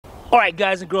Alright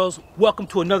guys and girls, welcome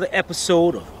to another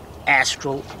episode of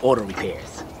Astral Auto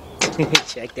Repairs.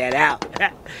 Check that out.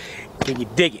 Can you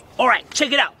dig it? Alright,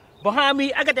 check it out. Behind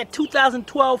me, I got that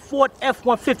 2012 Ford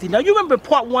F-150. Now you remember in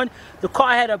part one, the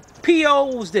car had a PO,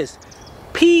 what was this?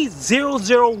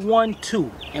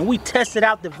 P0012. And we tested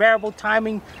out the variable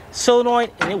timing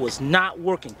solenoid and it was not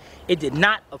working. It did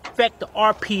not affect the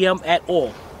RPM at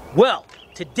all. Well,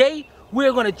 today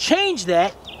we're going to change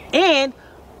that, and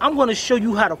I'm going to show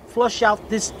you how to flush out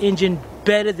this engine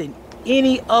better than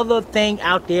any other thing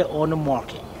out there on the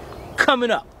market.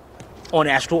 Coming up on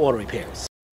Astral Auto Repairs.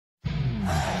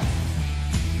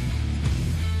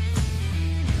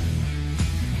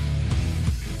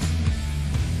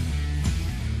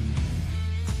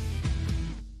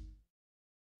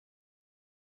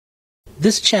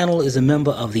 This channel is a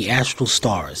member of the Astral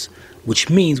Stars,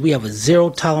 which means we have a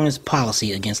zero-tolerance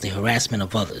policy against the harassment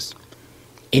of others.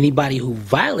 Anybody who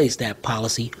violates that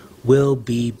policy will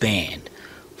be banned.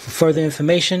 For further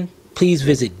information, please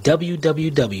visit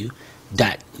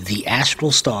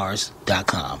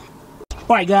www.theastralstars.com.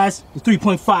 Alright guys, the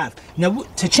 3.5. Now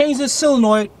to change this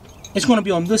solenoid, it's going to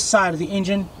be on this side of the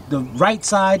engine, the right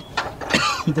side,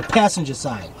 the passenger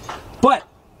side. But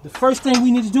the first thing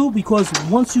we need to do, because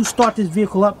once you start this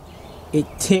vehicle up, it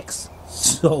ticks.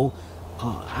 So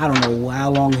I don't know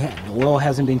how long the oil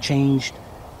hasn't been changed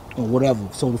or whatever.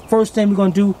 So the first thing we're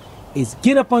going to do is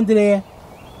get up under there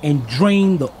and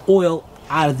drain the oil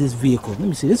out of this vehicle. Let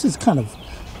me see. This is kind of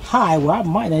high where I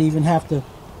might not even have to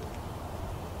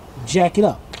jack it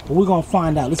up. But we're going to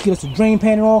find out. Let's get us a drain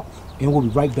pan and all, and we'll be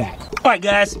right back. Alright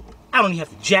guys, I don't even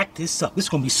have to jack this up. This is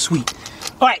going to be sweet.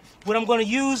 Alright, what I'm going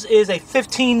to use is a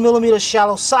 15mm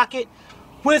shallow socket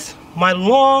with my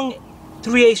long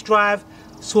 3/8 drive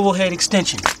swivel head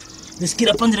extension. Let's get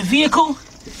up under the vehicle.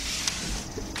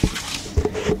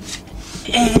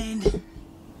 And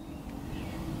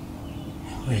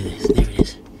where it is? There it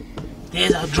is.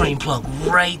 There's our drain plug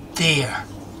right there.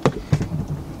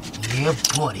 Yeah,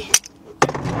 buddy.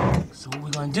 So what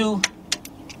we're going to do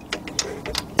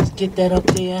is get that up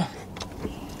there.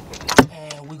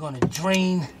 We're going to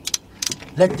drain,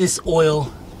 let this oil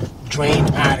drain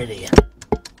out of there.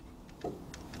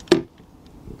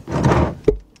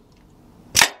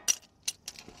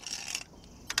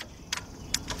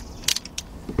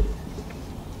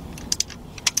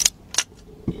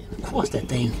 Yeah, of course that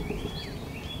thing,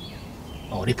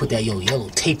 oh, they put that yellow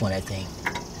tape on that thing.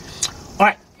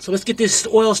 Alright, so let's get this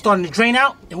oil starting to drain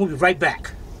out and we'll be right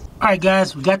back. Alright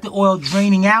guys, we got the oil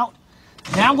draining out.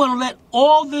 Now I'm going to let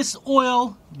all this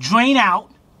oil drain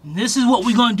out. And this is what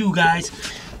we're going to do, guys.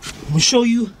 I'm going to show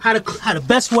you how the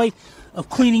best way of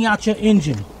cleaning out your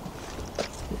engine.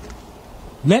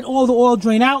 Let all the oil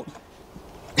drain out.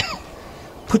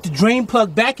 Put the drain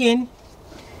plug back in.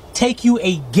 Take you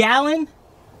a gallon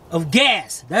of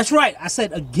gas. That's right. I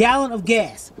said a gallon of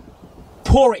gas.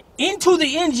 Pour it into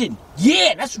the engine.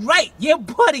 Yeah, that's right. Yeah,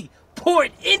 buddy. Pour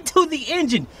it into the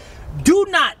engine. Do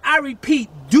not, I repeat,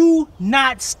 do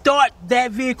not start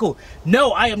that vehicle.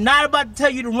 No, I am not about to tell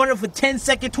you to run it for 10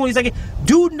 seconds, 20 seconds.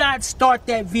 Do not start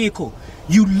that vehicle.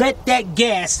 You let that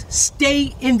gas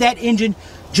stay in that engine,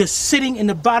 just sitting in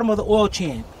the bottom of the oil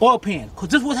pan. Because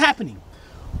this is what's happening.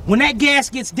 When that gas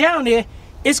gets down there,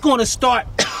 it's going to start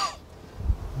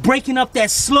breaking up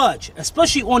that sludge,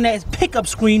 especially on that pickup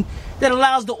screen that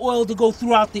allows the oil to go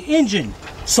throughout the engine.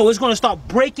 So it's going to start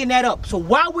breaking that up. So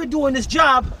while we're doing this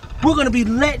job, we're going to be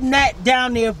letting that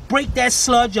down there, break that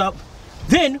sludge up.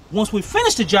 Then, once we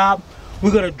finish the job,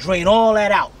 we're going to drain all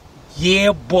that out.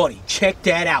 Yeah, buddy, check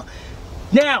that out.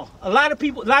 Now, a lot of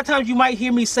times you might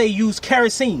hear me say use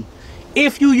kerosene.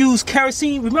 If you use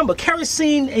kerosene, remember,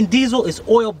 kerosene and diesel is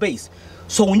oil-based.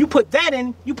 So when you put that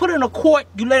in, you put it in a quart,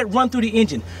 you let it run through the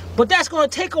engine. But that's going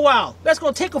to take a while. That's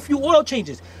going to take a few oil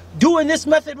changes. Doing this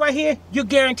method right here, you're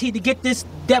guaranteed to get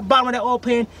that bottom of that oil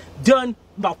pan done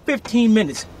about 15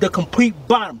 minutes. The complete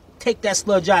bottom. Take that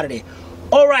sludge out of there.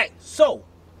 All right. So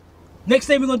next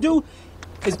thing we're gonna do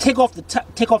is take off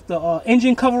the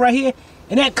engine cover right here,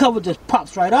 and that cover just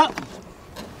pops right up.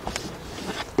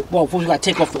 Well, first we gotta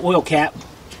take off the oil cap.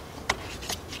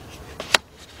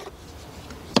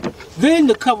 Then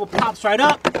the cover pops right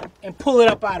up and pull it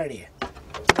up out of there.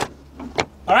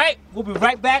 All right. We'll be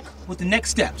right back with the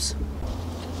next steps.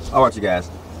 All right, you guys.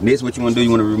 Next, what you want to do,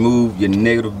 you want to remove your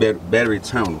negative battery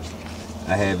terminal.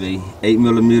 I have a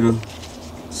 8mm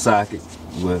socket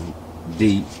with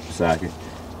deep socket.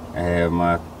 I have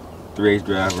my 3/8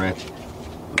 drive ratchet.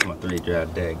 My 3/8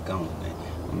 drive daggone, man.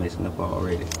 I'm messing up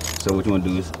already. So what you want to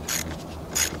do is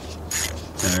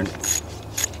turn it.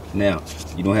 Now,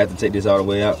 you don't have to take this all the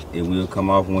way out. It will come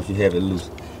off once you have it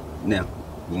loose. Now,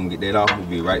 We're gonna get that off. We'll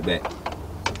be right back.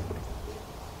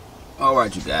 All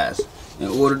right, you guys. In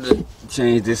order to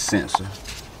change this sensor,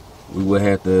 we will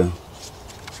have to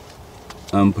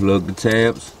unplug the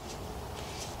tabs.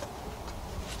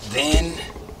 Then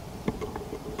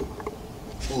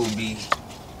we'll be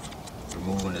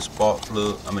removing the spark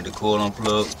plug, the coil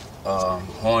unplug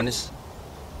harness,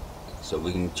 so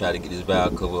we can try to get this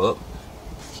valve cover up.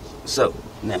 So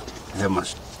now I have my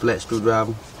flat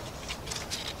screwdriver.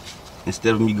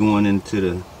 Instead of me going into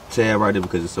the tab right there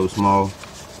because it's so small,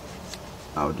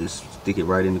 I'll just stick it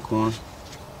right in the corner.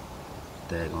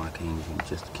 Daggone, I can't even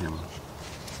adjust the camera.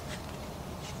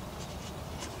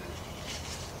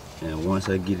 And once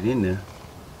I get it in there,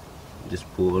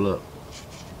 just pull up.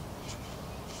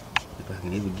 If I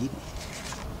can even get it.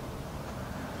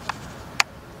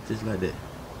 Just like that.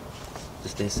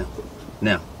 Just that simple.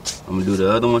 Now, I'm gonna do the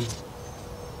other one,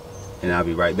 and I'll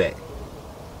be right back.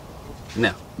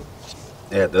 Now,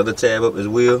 I have the other tab up as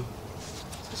well.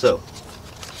 So,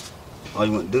 all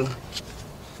you want to do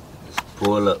is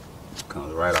pull up.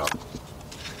 Comes right off.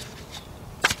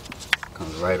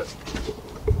 Comes right up.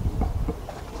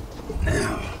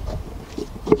 Now,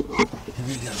 here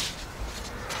we go.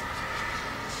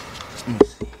 Let me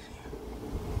see.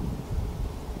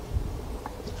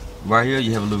 Right here,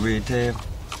 you have a little red tab.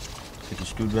 Take your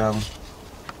screwdriver.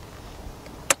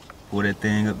 Pull that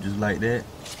thing up just like that.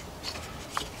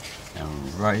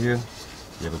 And right here,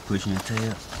 you have a pushing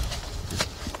tab. Just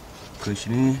push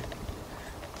it in.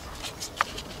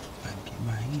 I can get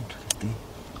my hand to the thing.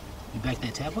 You back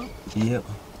that tab up? Yep.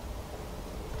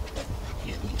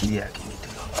 Yeah, I can get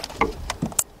that off.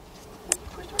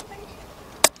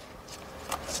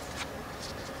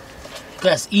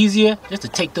 That's easier just to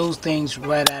take those things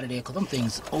right out of there, because them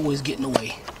things always get in the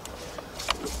way.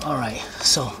 Alright,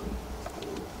 so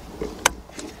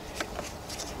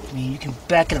you can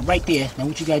back it up right there. Now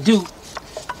what you gotta do,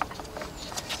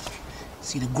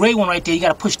 see the gray one right there, you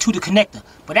gotta push to the connector.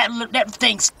 But that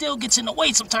thing still gets in the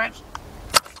way sometimes.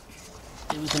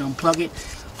 Then we can unplug it.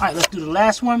 Alright, let's do the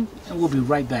last one and we'll be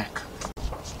right back.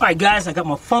 Alright guys, I got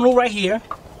my funnel right here.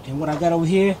 And what I got over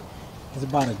here is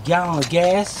about a gallon of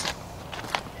gas.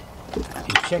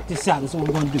 And check this out, this is what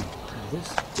we're gonna do.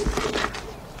 This.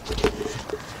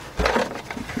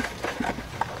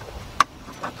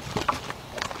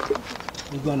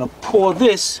 We're gonna pour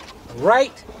this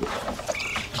right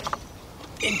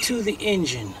into the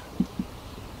engine.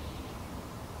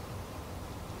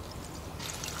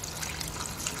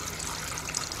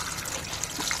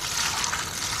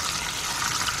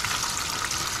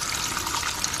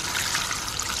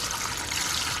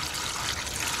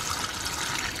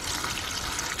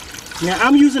 Now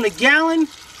I'm using a gallon,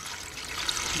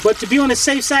 but to be on the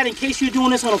safe side, in case you're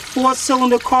doing this on a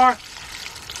 4-cylinder car,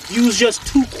 use just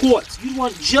 2 quarts. You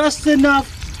want just enough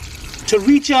to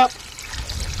reach up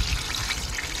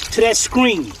to that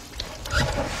screen.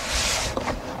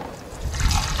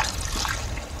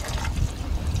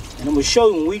 And I'm going to show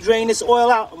you, when we drain this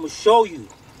oil out, I'm going to show you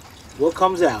what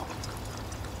comes out.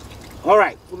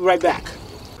 Alright, we'll be right back.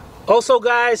 Also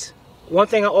guys, one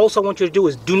thing I also want you to do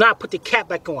is do not put the cap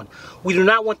back on. We do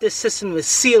not want this system to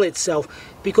seal itself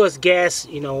because gas,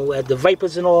 the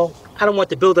vapors and all, I don't want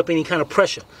to build up any kind of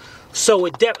pressure. So I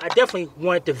definitely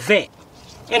want it to vent.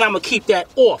 And I'm going to keep that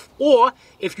off. Or,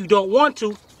 if you don't want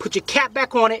to, put your cap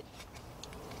back on it.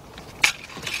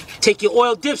 Take your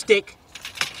oil dipstick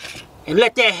and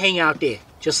let that hang out there.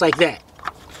 Just like that.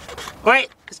 Alright,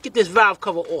 let's get this valve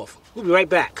cover off. We'll be right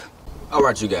back.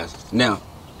 Alright you guys, now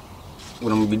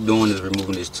what I'm going to be doing is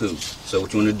removing this tube. So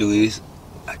what you want to do is,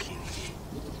 I can't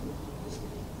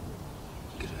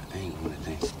get an angle on that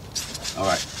thing.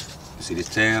 Alright, you see this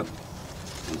tab?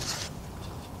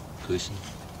 Pushing,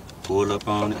 pull up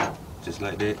on it, just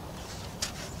like that.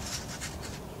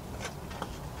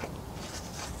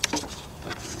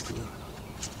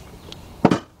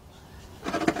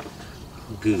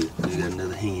 Good, you got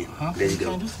another hand. There you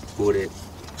go. Pull that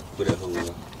hole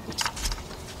up.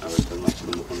 Alright, so I'm going to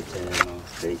put them up on the tab and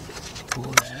stay. Pull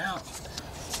that out.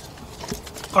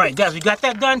 Alright guys, we got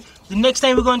that done. The next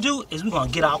thing we're going to do is we're going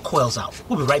to get our coils out.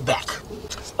 We'll be right back.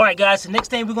 Alright guys, the next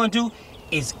thing we're going to do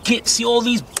is see all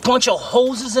these bunch of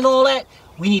hoses and all that?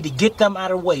 We need to get them out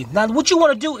of the way. Now what you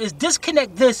want to do is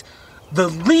disconnect this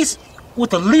with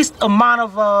the least amount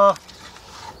of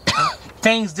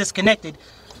things disconnected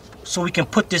so we can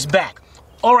put this back.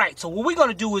 Alright, so what we're going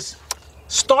to do is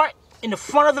start in the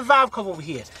front of the valve cover over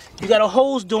here. You got a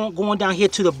hose going down here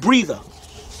to the breather.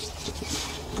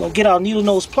 Gonna get our needle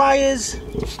nose pliers.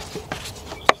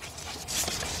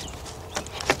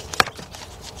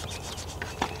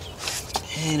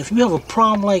 And if you have a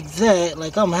problem like that,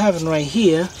 like I'm having right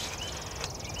here,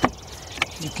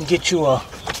 you can get you a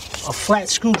flat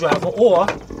screwdriver, or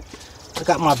I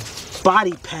got my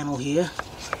body panel here.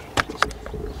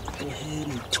 Go ahead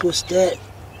and twist that.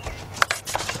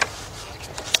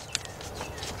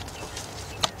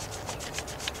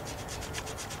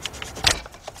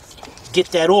 Get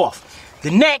that off.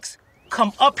 The next,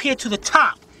 come up here to the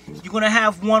top. You're gonna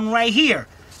have one right here.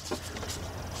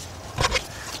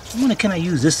 When can I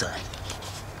use this side?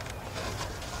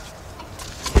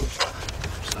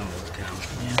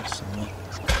 Yeah, so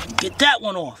get that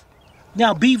one off.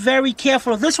 Now be very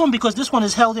careful of this one, because this one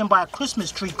is held in by a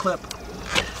Christmas tree clip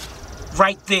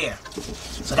right there.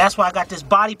 So that's why I got this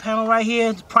body panel right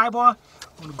here, the pry bar.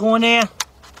 I'm gonna go in there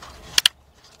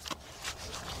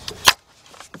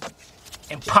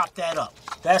and pop that up.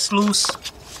 That's loose.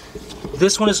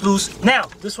 This one is loose. Now,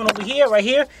 this one over here, right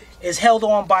here, is held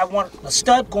on by a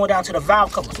stud going down to the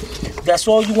valve cover. That's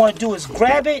all you want to do is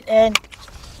grab it and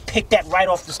pick that right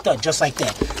off the stud, just like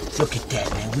that. Look at that,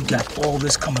 man. We got all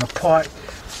this coming apart.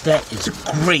 That is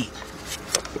great.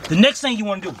 The next thing you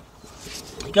want to do,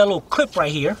 you got a little clip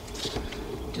right here.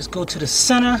 Just go to the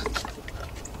center.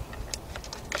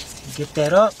 Get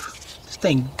that up. This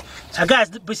thing. Now guys,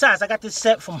 besides, I got this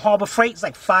set from Harbor Freight. It's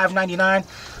like $5.99.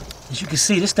 As you can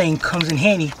see, this thing comes in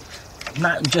handy.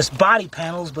 Not just body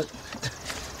panels, but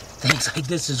things like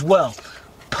this as well.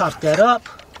 Pop that up.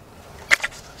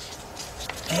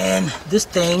 And this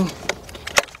thing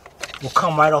will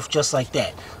come right off just like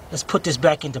that. Let's put this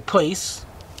back into place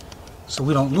so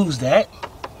we don't lose that.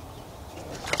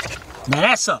 Now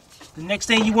that's up. The next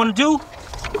thing you want to do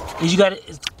is you got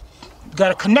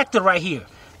a connector right here.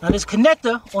 Now this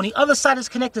connector, on the other side of this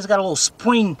connector, has got a little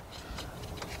spring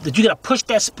that you got to push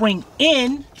that spring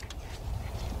in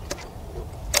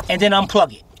and then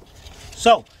unplug it.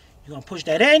 So you're going to push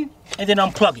that in and then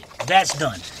unplug it. That's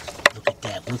done. Look at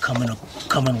that. We're coming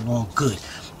along good.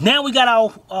 Now we got our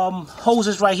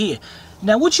hoses right here.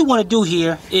 Now what you want to do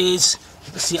here is,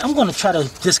 let's see, I'm going to try to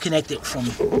disconnect it from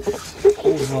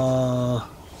over.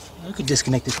 I could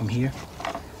disconnect it from here.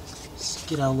 Let's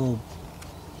get our little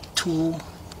tool.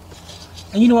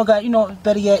 And you know what, guys? You know,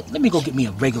 better yet, let me go get me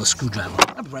a regular screwdriver.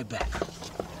 I'll be right back.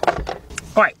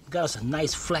 All right, got us a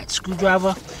nice flat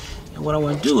screwdriver. And what I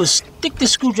want to do is stick the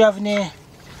screwdriver in there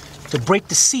to break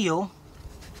the seal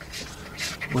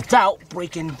without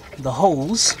breaking the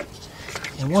hose.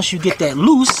 And once you get that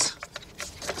loose,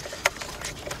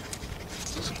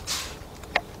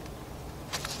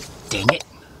 dang it.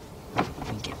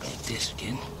 Let me get back this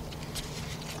again.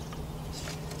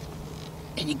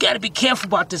 And you gotta be careful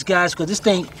about this, guys, because this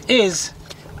thing is,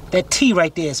 that T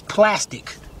right there is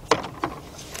plastic.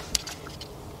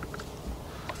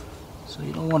 So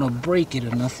you don't want to break it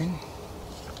or nothing.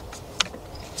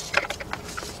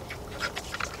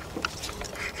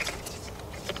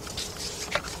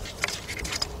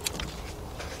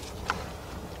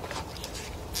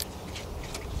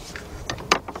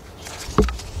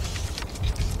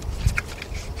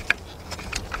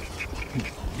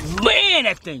 Man,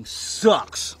 that thing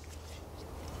sucks.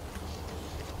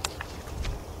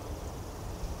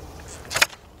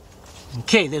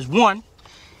 Okay, there's one.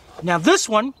 Now this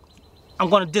one, I'm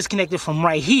going to disconnect it from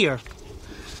right here.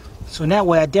 So in that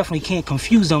way I definitely can't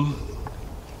confuse them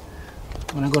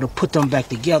when I go to put them back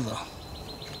together.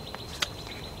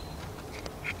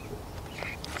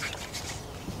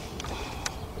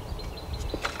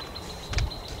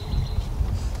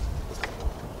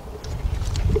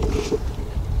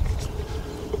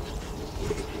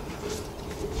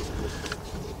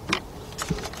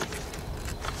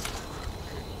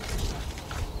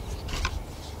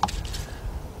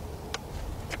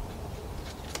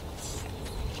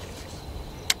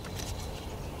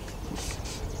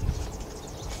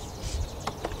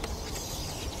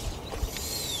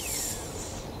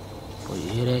 Oh, you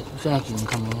hear that vacuum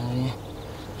coming out of here?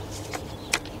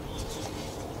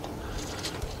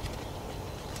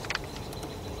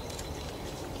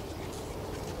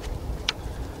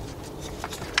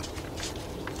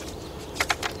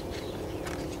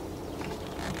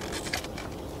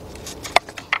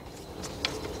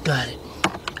 Got it.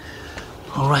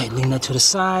 All right, lean that to the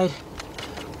side.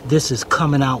 This is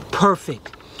coming out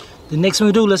perfect. The next thing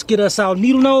we do, let's get us our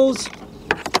needle nose.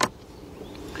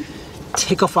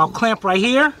 Take off our clamp right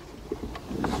here.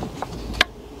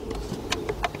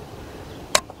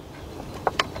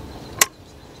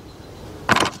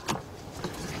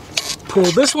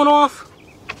 Pull this one off.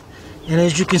 And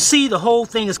as you can see, the whole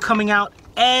thing is coming out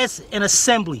as an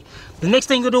assembly. The next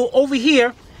thing you'll do over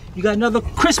here, you got another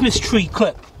Christmas tree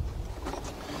clip.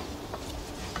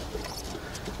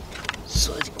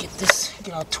 So let's get this,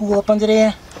 get our our tool up under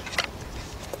there.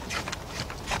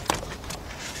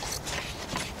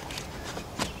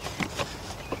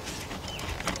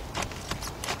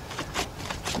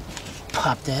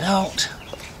 Pop that out.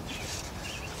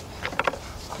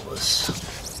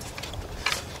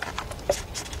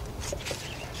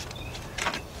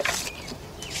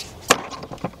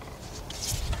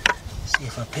 See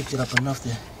if I picked it up enough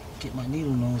to get my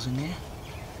needle nose in there.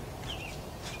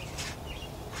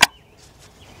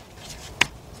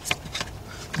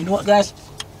 You know what, guys?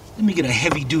 Let me get a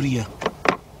heavy duty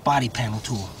body panel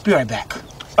tool. Be right back. All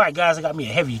right, guys, I got me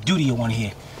a heavy duty one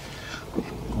here.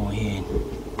 Go ahead.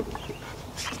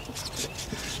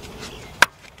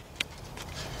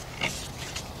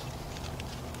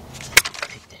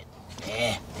 Take that.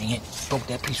 Yeah, dang it. Broke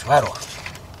that piece right off.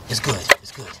 It's good.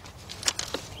 It's good.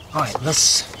 All right,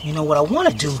 you know what I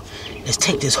want to do is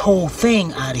take this whole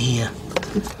thing out of here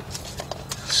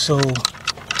so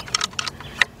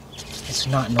it's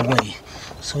not in the way.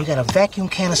 So we got a vacuum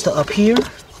canister up here.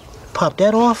 Pop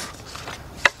that off.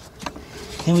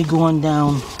 Then we going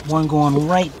down, one going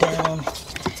right down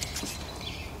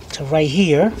to right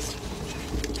here.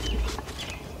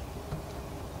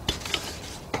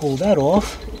 Pull that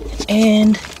off.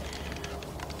 And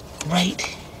right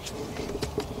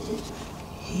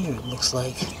here it looks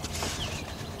like.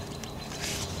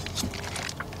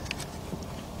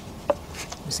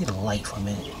 Let me see the light for a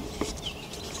minute.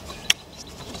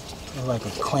 There's like a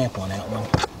clamp on that one.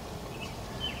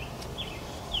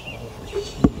 Over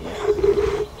here.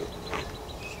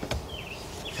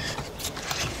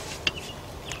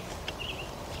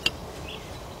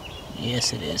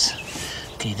 Yes, it is.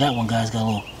 Okay, that one, guys, got a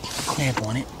little clamp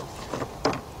on it.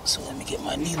 So let me get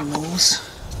my needle nose.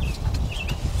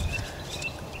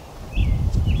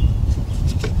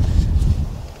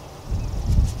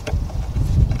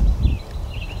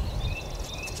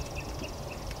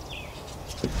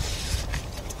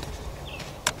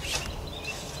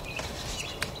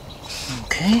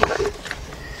 Okay.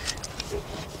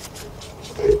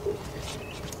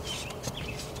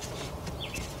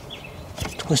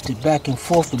 Twist it back and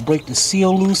forth to break the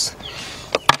seal loose.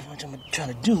 What I'm trying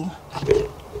to do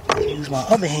is use my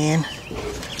other hand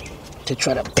to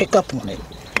try to pick up on it.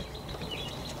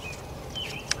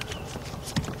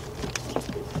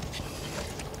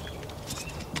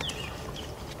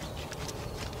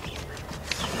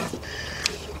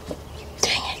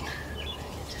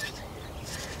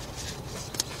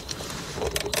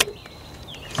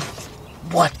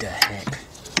 What the heck?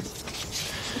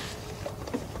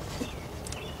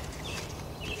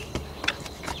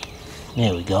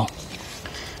 There we go.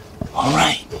 All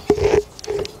right.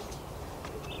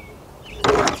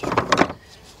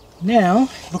 Now,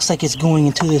 looks like it's going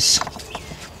into this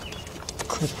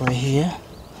clip right here.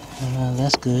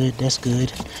 That's good, that's good.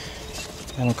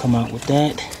 That'll come out with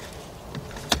that.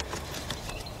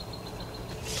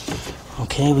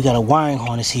 Okay, we got a wiring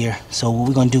harness here. So what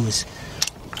we're gonna do is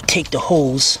take the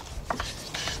hose,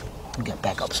 we got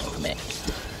back up some minute,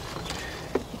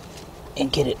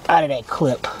 and get it out of that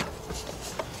clip.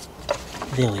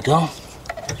 There we go.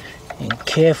 And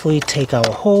carefully take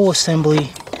our whole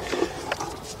assembly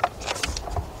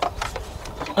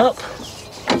up.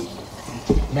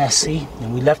 Now see,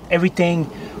 and we left everything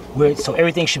where, so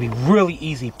everything should be really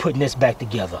easy putting this back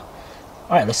together.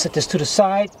 All right, let's set this to the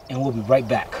side and we'll be right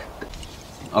back.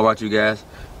 All right, you guys.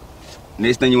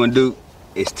 Next thing you want to do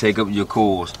is take up your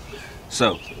coils.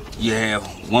 So you have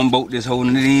one bolt that's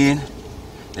holding it in.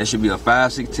 That should be a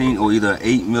 5/16 or either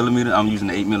 8mm. I'm using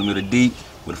the 8mm deep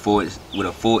with a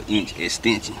 4-inch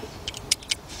extension.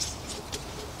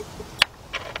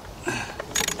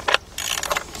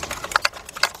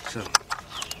 So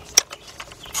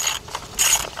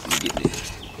let me get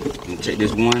this. I'm gonna check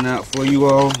this one out for you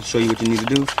all. Show you what you need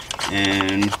to do,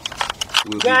 and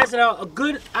guys, a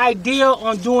good idea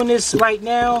on doing this right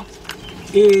now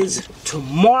is to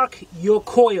mark your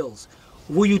coils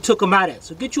where you took them out at.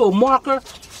 So get you a marker,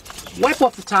 wipe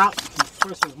off the top.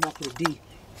 First one's marked with a D.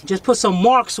 Just put some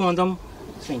marks on them.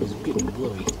 This thing is getting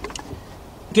blurry.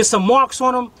 Get some marks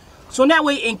on them. So that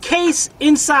way, in case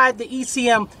inside the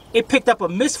ECM it picked up a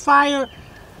misfire,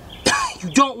 you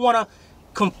don't want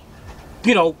to,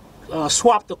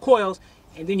 swap the coils,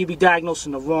 and then you'd be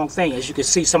diagnosing the wrong thing. As you can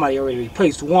see, somebody already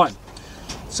replaced one.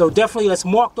 So definitely, let's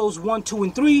mark those 1, 2,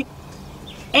 and 3.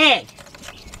 And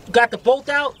got the bolt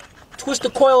out, twist the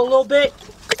coil a little bit,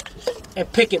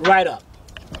 and pick it right up.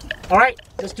 All right,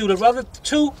 let's do the other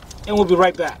 2, and we'll be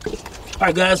right back. All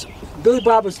right, guys, Billy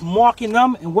Bob is marking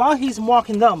them, and while he's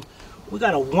marking them, we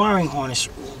got a wiring harness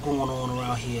going on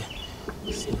around here.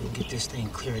 Let's see if we can get this thing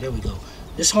clear. There we go.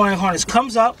 This wiring harness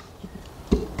comes up,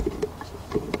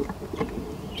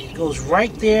 It goes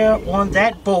right there on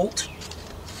that bolt.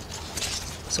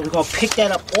 So we're going to pick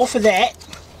that up off of that.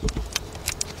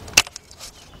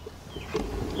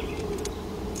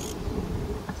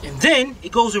 And then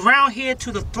it goes around here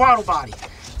to the throttle body.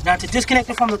 Now to disconnect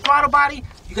it from the throttle body,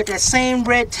 you got that same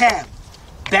red tab.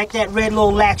 Back that red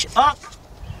little latch up,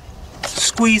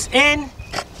 squeeze in,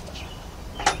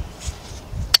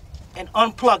 and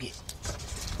unplug it.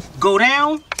 Go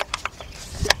down.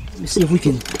 Let me see if we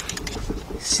can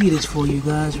see this for you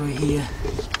guys right here.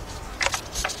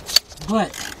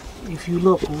 But if you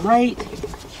look right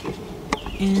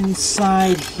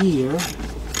inside here,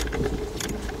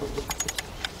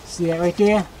 see that right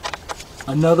there?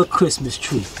 Another Christmas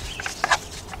tree.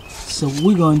 So what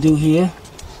we're going to do here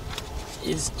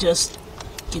is just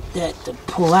get that to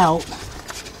pull out.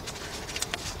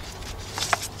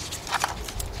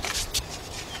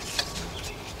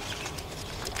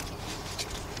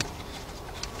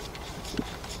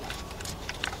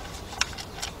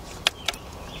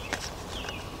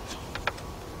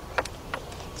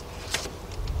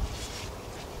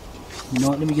 You know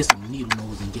what, let me get some needle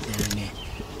nose and get that in there.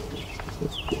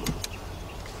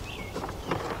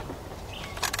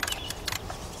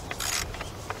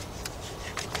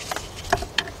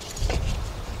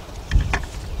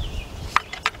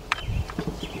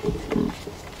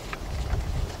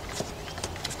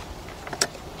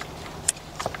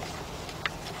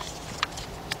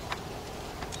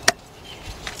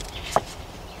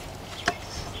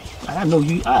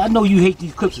 I know you hate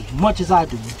these clips as much as I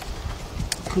do.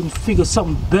 Couldn't figure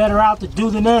something better out to do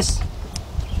than this.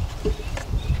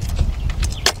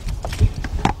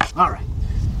 Alright,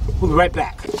 we'll be right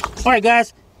back. Alright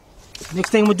guys, next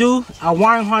thing we'll do, our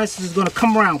wiring harness is going to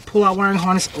come around. Pull our wiring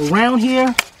harness around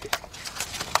here.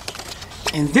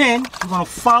 And then we're going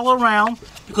to follow around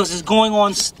because it's going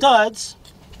on studs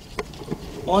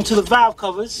onto the valve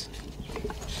covers.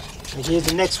 And here's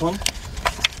the next one.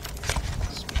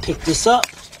 Let's pick this up.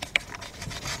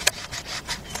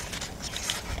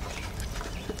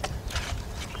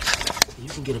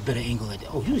 Get a better angle at that.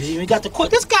 Oh, you even got the coil.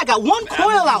 This guy got one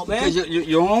coil out, man.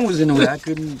 Your arm was in the way. I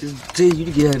couldn't just tell you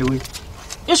to get out of the way.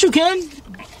 Yes, you can.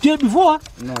 Did it before.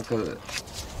 No, cause.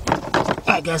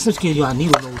 Alright, guys, let's get y'all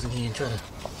needle nose in here and try to.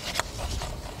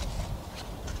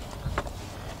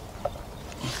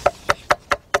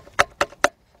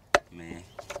 Man,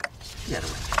 get out of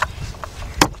the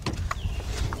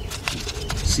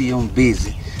way. See, I'm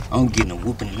busy. I'm getting a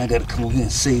whooping, and I gotta come over here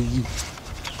and save you.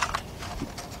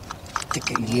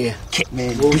 Yeah.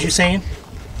 Man, what was you saying?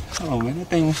 Oh man, that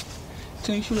thing was.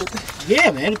 Tell you that.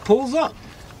 Yeah, man, it pulls up.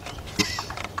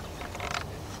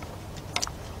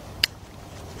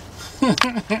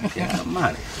 Yeah, I'm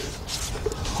out.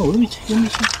 Oh, let me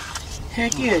check.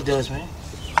 Heck yeah, it does, man.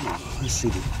 Let's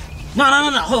see. No.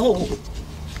 Hold on.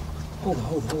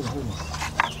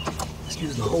 Let's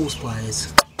use the hose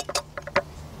pliers.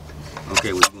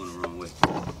 Okay, we're going the wrong way.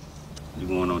 You're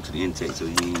going on to the intake, so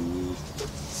you.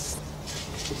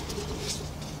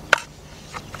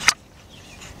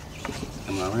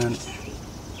 Am I around it?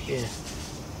 Yeah.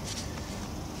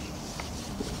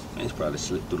 Man, it's probably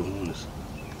slipped through the harness.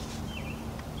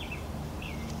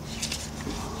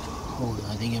 Hold on,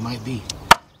 I think it might be.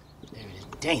 There it is.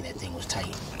 Dang, that thing was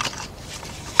tight.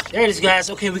 There it is, guys.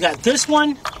 Okay, we got this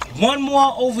one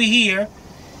more over here,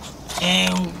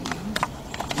 and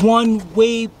one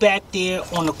way back there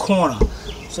on the corner.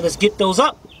 So let's get those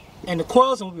up and the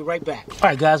coils, and we'll be right back. All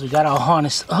right, guys, we got our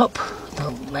harness up. The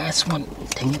last one,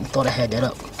 dang it, I thought I had that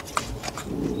up.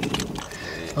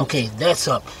 Okay, that's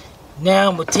up. Now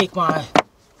I'm gonna take my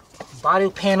body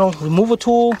panel removal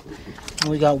tool, and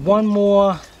we got one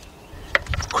more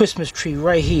Christmas tree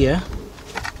right here.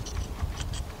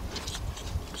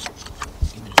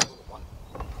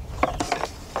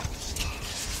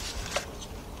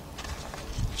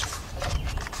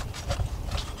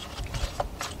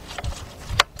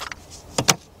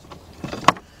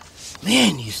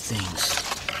 Man, these things.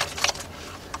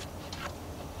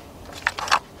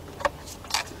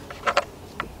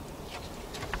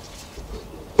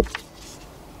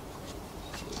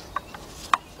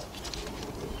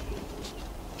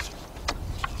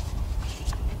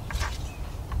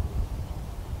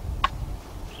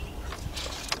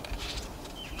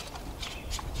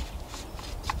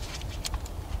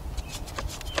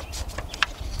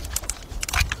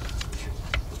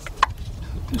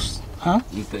 Huh?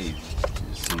 You think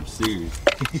it's some serious.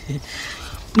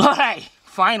 Alright,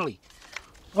 finally.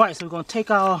 Alright, so we're going to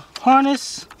take our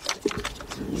harness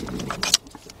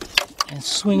and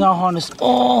swing our harness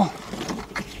all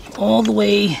the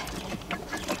way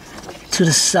to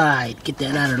the side. Get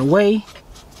that out of the way.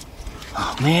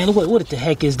 Oh man, what the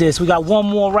heck is this? We got one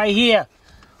more right here.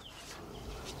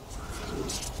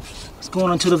 It's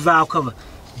going onto the valve cover.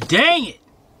 Dang it!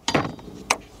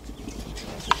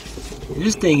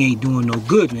 This thing ain't doing no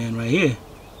good, man, right here.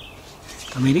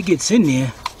 I mean, it gets in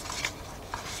there.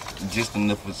 Just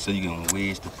enough so you can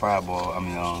wedge the pry bar,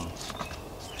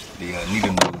 the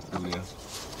needle nose through there.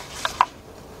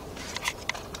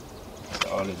 That's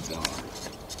all it's doing.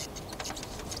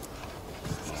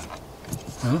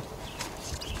 Huh?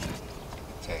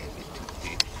 Tad bit too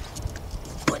thick.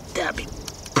 But that'd be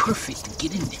perfect to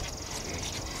get in there.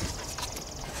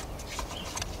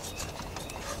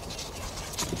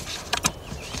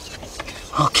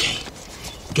 Okay,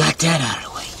 got that out of the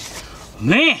way.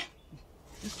 Man,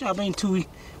 this job ain't too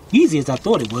easy as I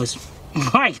thought it was.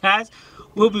 Alright guys,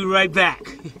 we'll be right back.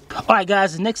 Alright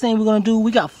guys, the next thing we're gonna do,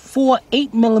 we got 4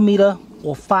 8mm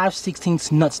or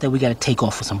 5/16 nuts that we gotta take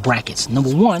off for some brackets.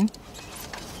 Number one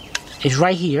is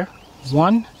right here.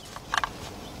 1,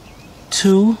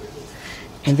 2,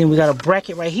 and then we got a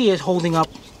bracket right here is holding up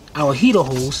our heater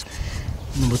hose.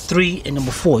 Number 3 and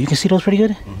number 4. You can see those pretty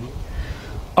good? Mm-hmm.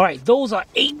 All right, those are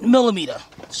 8mm.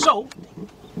 So,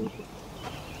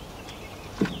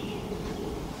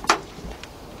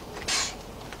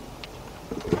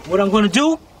 what I'm gonna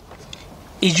do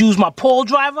is use my pole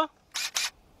driver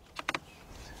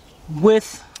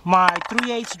with my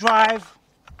 3/8 drive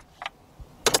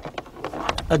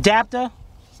adapter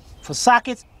for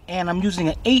sockets, and I'm using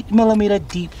an 8mm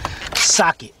deep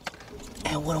socket.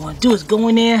 And what I want to do is go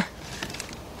in there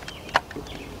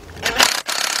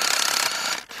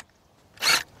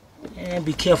and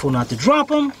be careful not to drop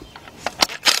them.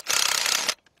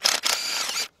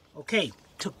 Okay,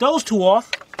 took those two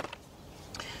off.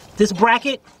 This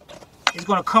bracket is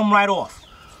going to come right off.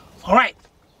 All right,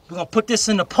 we're going to put this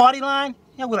in the party line.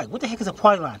 Yeah, we're like, what the heck is a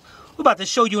party line? We're about to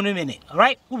show you in a minute. All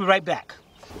right, we'll be right back.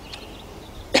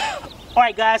 All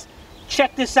right, guys,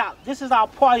 check this out. This is our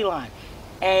party line,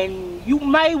 and you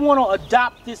may want to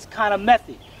adopt this kind of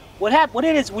method. What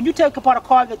it is, when you take apart a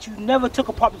car that you never took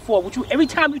apart before, every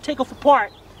time you take off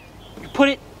apart, you put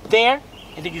it there,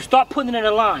 and then you start putting it in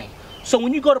a line. So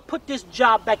when you go to put this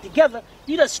job back together,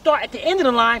 you just start at the end of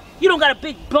the line. You don't got a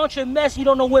big bunch of mess. You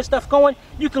don't know where stuff going.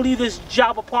 You can leave this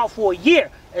job apart for a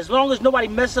year. As long as nobody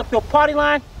messes up your party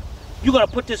line, you're gonna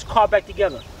put this car back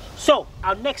together. So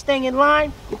our next thing in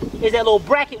line is that little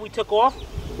bracket we took off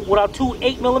with our 2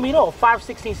 8mm or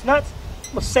 5/16 nuts.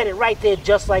 I'm gonna set it right there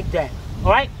just like that. All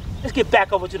right, let's get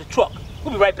back over to the truck.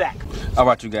 We'll be right back. All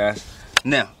right, you guys.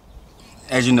 Now,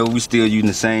 as you know, we still using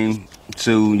the same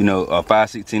two, a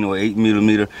 5/16 or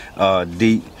 8mm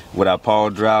deep with our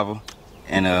power driver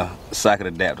and a socket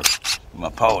adapter. My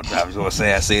power driver, is what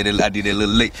I say. I did it a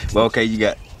little late, but okay, you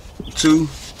got 2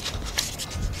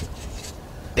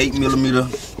 8mm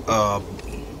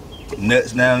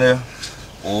nuts down there,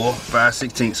 or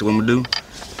 5/16. So what I'm gonna do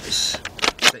is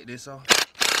take this off.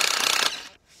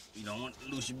 You don't want to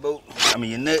lose your bolt.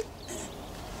 Your nut.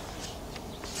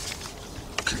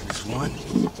 Okay, this one.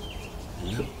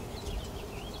 Yep.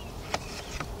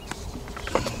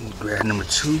 Grab number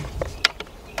 2.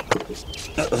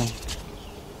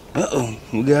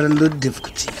 We got a little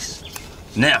difficulties.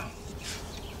 Now,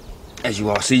 as you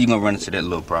all see, you're gonna run into that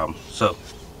little problem. So,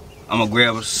 I'm gonna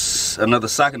grab another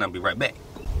socket and I'll be right back.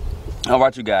 All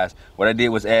right, you guys. What I did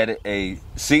was added a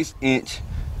 6-inch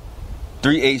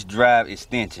 3/8 drive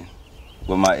extension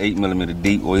with my 8mm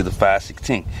deep or either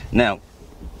 5/16. Now,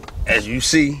 as you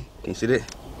see, can you see that?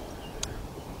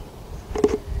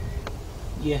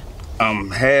 Yeah.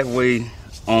 I'm halfway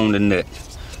on the nut.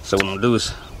 So what I'm gonna do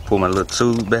is pull my little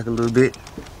tube back a little bit.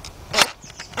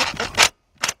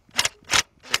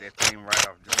 Take that thing right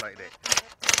off just like that.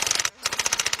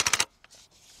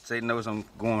 Say notice I'm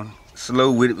going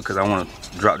slow with it because I want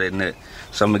to drop that nut.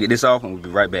 So I'm gonna get this off and we'll be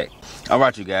right back. All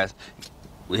right, you guys.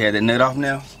 We have that nut off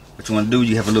now. What you want to do,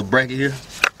 you have a little bracket here.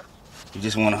 You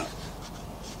just want to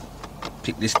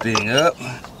pick this thing up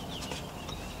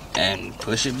and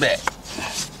push it back.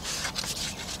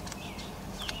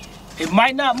 It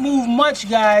might not move much,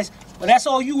 guys, but that's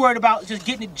all you worried about, just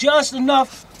getting it just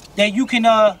enough that you can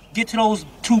get to those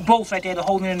 2 bolts right there to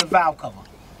hold it in the valve cover.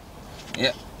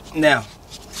 Yep. Now,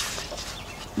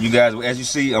 you guys, as you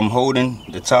see, I'm holding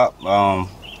the top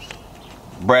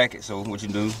bracket. So what you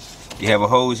do, you have a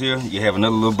hose here, you have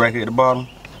another little bracket at the bottom.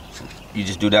 You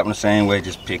just do that one the same way,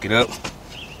 just pick it up,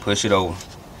 push it over.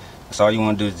 That's all you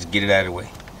want to do is just get it out of the way.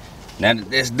 Now that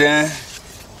that's done,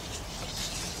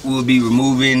 we'll be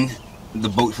removing the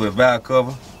bolt for the valve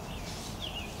cover.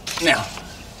 Now,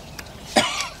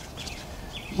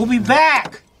 We'll be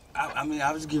back. I mean,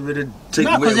 I was getting ready to take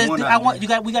No, away because one.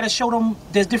 we got to show them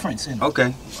there's difference in it.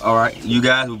 Okay, all right. You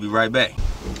guys will be right back.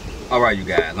 All right, you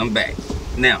guys, I'm back.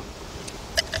 Now,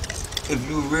 if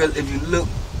you look,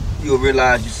 you'll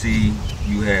realize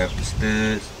you have the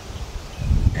studs,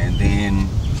 and then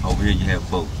over here you have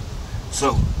bolts.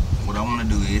 So, what I want to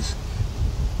do is,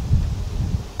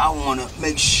 I want to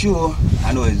make sure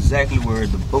I know exactly where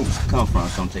the bolts come from.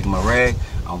 So I'm taking my rag,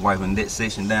 I'm wiping that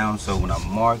section down, so when I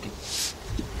mark it,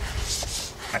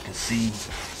 I can see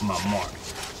my mark.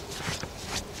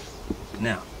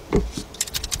 Now,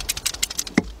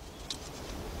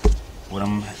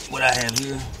 what I have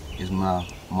here is my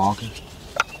marker.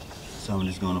 So I'm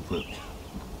just gonna put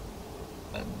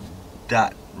a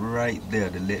dot right there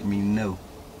to let me know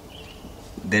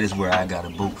that is where I got a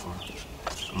bolt from.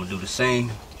 I'm gonna do the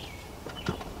same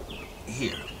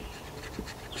here,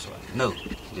 so I know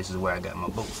this is where I got my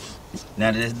bolt from.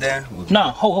 Now that it's there,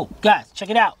 guys, check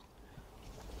it out.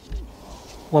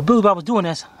 While Billy Bob was doing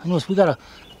this, I noticed we got a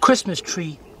Christmas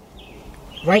tree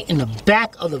right in the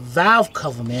back of the valve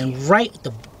cover, man. Right at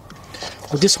the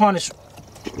where this harness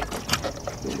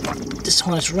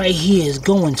right here is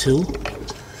going to,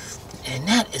 and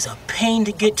that is a pain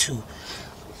to get to.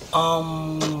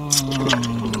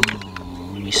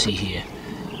 Let me see here.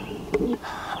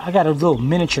 I got a little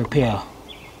miniature pair of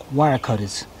wire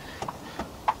cutters.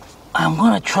 I'm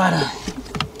gonna try to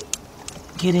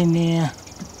get in there.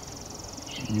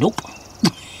 Nope.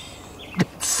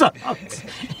 That sucks.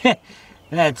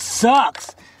 That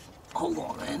sucks. Hold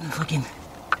on, man. Fucking.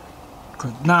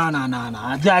 Nah.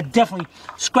 I definitely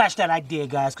scratch that idea,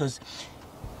 guys, because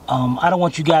I don't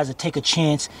want you guys to take a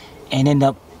chance and end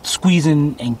up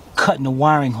squeezing and cutting the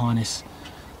wiring harness.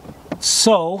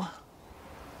 So,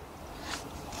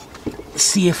 let's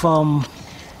see if and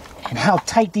how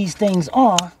tight these things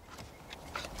are.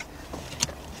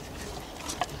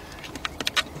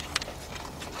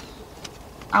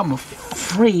 I'm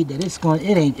afraid that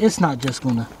it's not just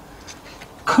gonna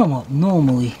come up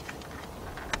normally.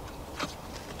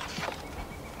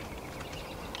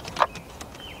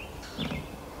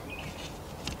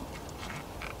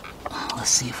 Let's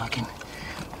see if I can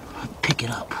pick it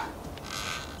up.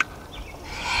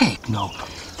 Heck no.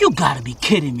 You gotta be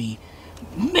kidding me.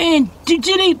 Man, did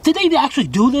they actually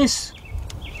do this?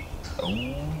 Oh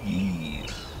yeah.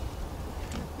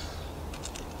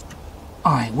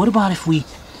 Alright, what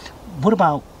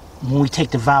about when we take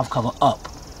the valve cover up,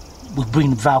 we bring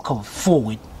the valve cover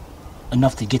forward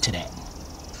enough to get to that?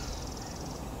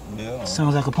 Yeah.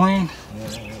 Sounds like a plan?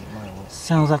 Yeah.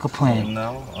 Sounds like a plan.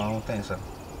 No, I don't think so.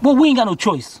 Well, we ain't got no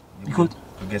choice. Because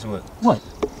but guess what? What?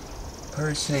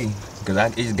 Per se,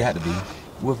 because it's got to be.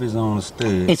 What if it's on a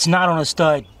stud? It's not on a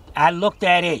stud. I looked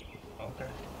at it. Okay.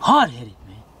 Hard-headed,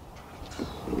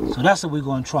 man. So that's what we're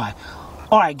going to try.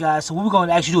 All right, guys. So what we're going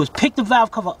to actually do is pick the valve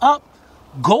cover up,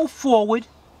 go forward,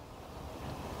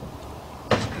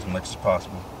 as much as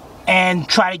possible, and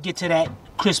try to get to that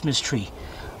Christmas tree.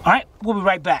 All right, we'll be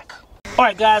right back. All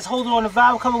right, guys. Holding on the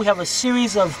valve cover, we have a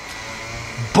series of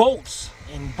bolts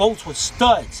and bolts with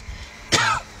studs.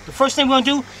 The first thing we're going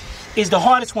to do is the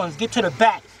hardest ones. Get to the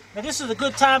back. Now, this is a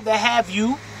good time to have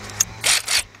you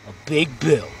a big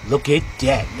bill. Look at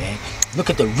that, man. Look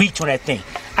at the reach on that thing.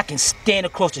 I can stand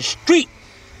across the street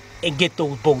and get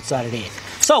those bolts out of there.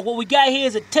 So what we got here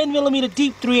is a 10mm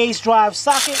deep 3/8 drive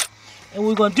socket. And what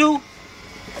we're going to do,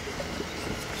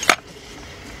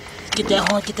 get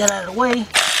that out of the way.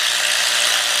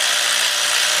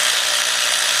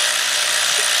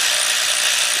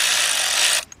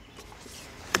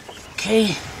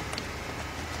 Okay.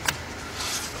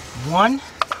 One.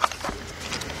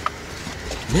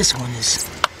 This one is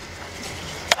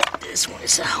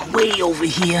way over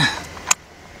here.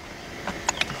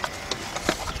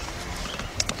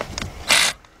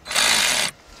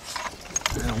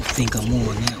 I don't think I'm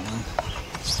on that one.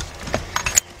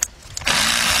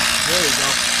 There we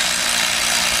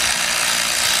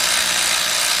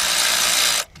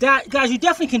go. Guys, you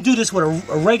definitely can do this with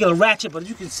a regular ratchet, but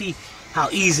you can see how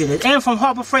easy it is. And from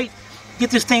Harbor Freight, get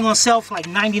this thing on sale for like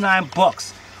 99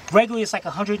 bucks. Regularly, it's like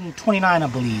 129, I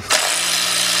believe.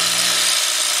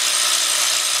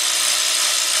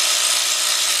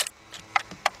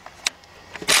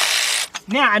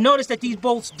 Now, I noticed that these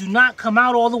bolts do not come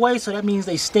out all the way, so that means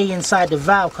they stay inside the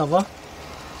valve cover.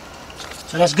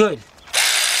 So that's good.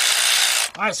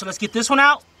 All right, so let's get this one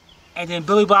out, and then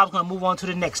Billy Bob's gonna move on to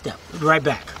the next step. We'll be right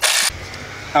back.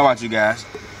 How about you guys?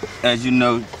 As you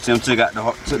know, Tim took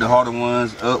the harder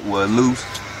ones up, were loose.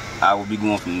 I will be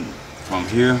going from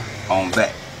here on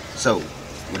back. So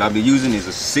what I'll be using is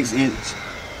a 6-inch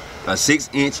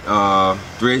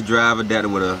thread driver that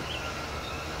with a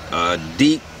a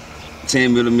deep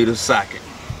 10mm socket,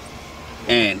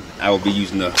 and I will be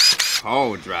using the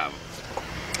hall driver.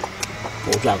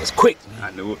 Hall driver's quick, man.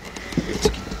 I know it. It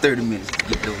took you 30 minutes to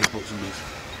get those bolts in this.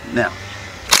 Now,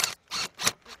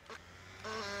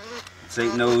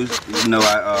 take those. You know,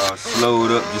 I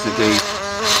slowed up just in case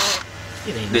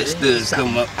that stud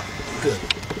come up. Good.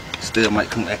 Stud might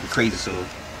come acting crazy, so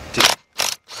took a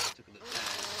little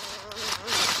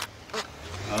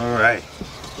time.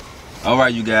 All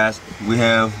right, you guys. We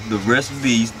have the rest of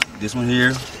these. This one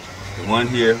here, the one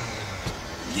here.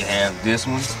 You have this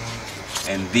one,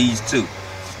 and these two.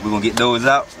 We're gonna get those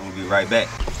out, and we'll be right back.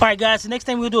 All right, guys. The next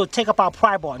thing we'll do is take up our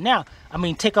pry bar.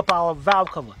 Take up our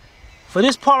valve cover. For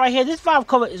this part right here, this valve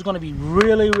cover is gonna be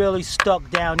really stuck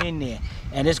down in there.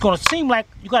 And it's gonna seem like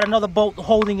you got another bolt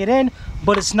holding it in,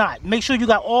 but it's not. Make sure you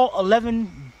got all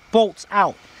 11 bolts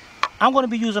out. I'm gonna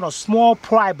be using a small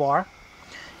pry bar.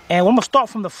 And I'm gonna start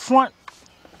from the front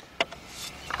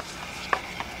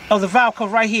of the valve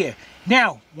cover right here.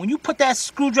 Now, when you put that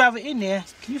screwdriver in there,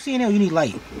 can you see in there? You need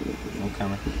light.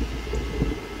 Okay.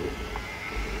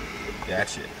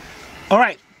 Gotcha. All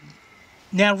right.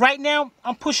 Now, right now,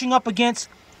 I'm pushing up against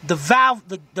the valve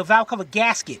cover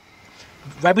gasket,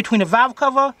 right between the valve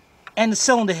cover and the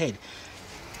cylinder head.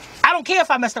 I don't care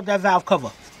if I messed up that valve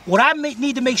cover. What I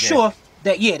need to make sure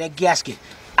that gasket.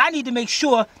 I need to make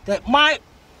sure that my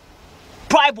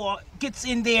pry bar gets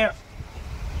in there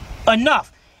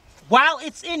enough. While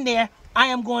it's in there, I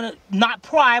am going to not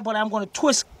pry, but I'm going to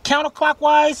twist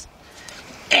counterclockwise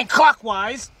and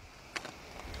clockwise,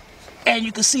 and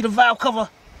you can see the valve cover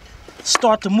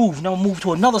start to move. Now move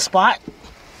to another spot.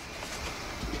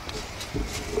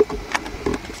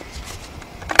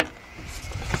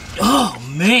 Oh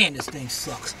man, this thing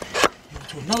sucks. Move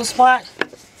to another spot.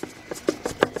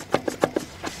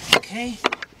 Okay.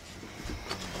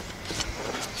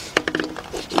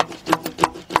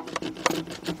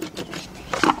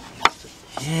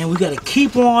 And we gotta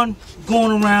keep on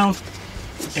going around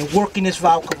and working this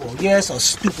valve cover. Yeah, it's a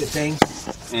stupid thing.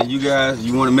 And you guys,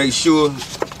 you want to make sure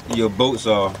your bolts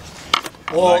are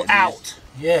all like out.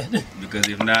 This. Yeah. Because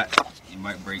if not, you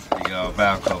might break the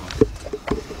valve cover.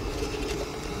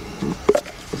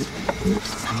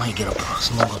 I might get a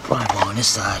smaller pry bar on this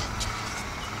side.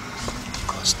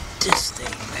 Because this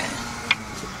thing, man.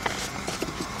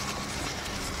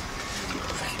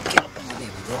 If I can get up in there,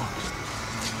 we go.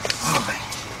 All right.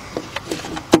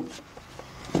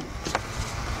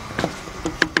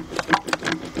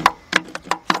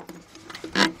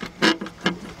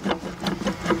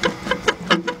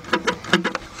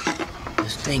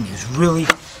 This thing is really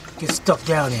get stuck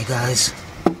down there, guys.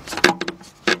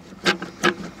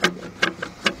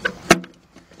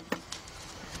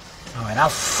 Our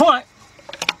front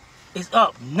is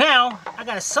up. Now, I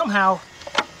gotta somehow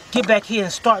get back here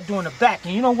and start doing the back.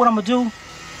 And you know what I'm gonna do?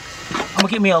 I'm gonna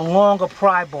get me a longer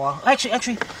pry bar. Actually,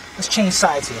 let's change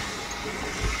sides here.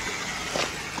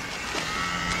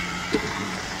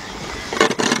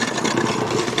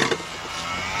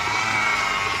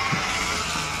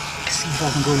 Let's see if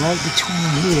I can go right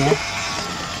between here.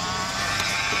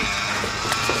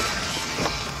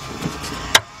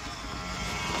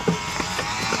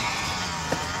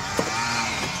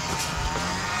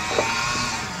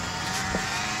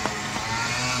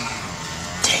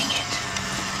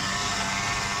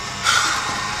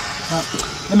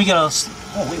 Let me get a,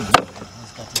 oh wait a minute,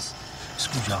 I've got this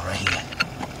screwdriver right here.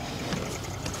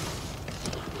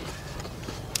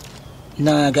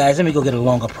 Nah guys, let me go get a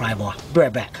longer pry bar. Be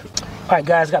right back. Alright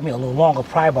guys, got me a little longer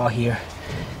pry bar here.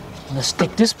 I'm gonna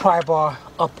stick this pry bar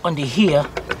up under here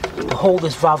to hold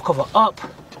this valve cover up.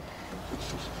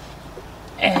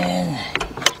 And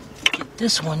get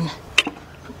this one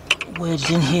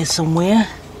wedged in here somewhere.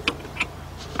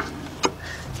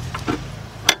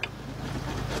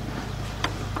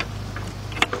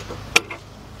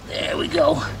 There we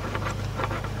go.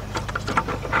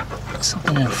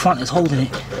 Something in the front is holding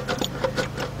it.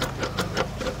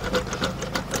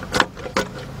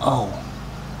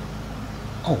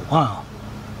 Oh wow.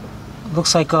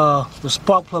 Looks like the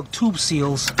spark plug tube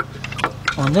seals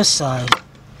on this side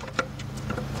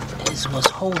is what's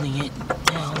holding it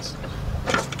down.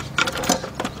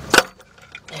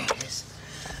 There it is.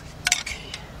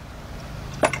 Okay.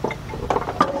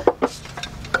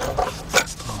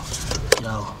 Get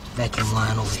our vacuum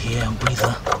line over here and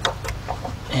breather.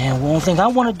 And one thing I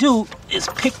want to do is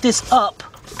pick this up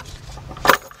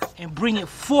and bring it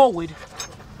forward.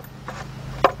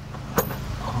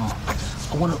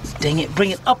 I want to, dang it,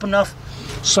 bring it up enough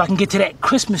so I can get to that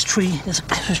Christmas tree. There's a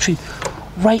Christmas tree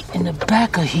right in the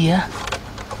back of here.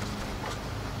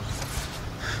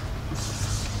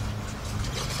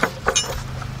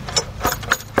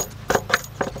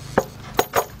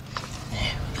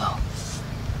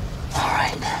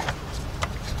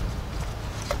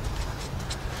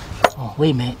 Oh,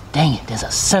 wait a minute. Dang it, there's a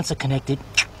sensor connected.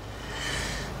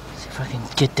 See if I can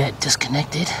get that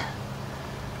disconnected.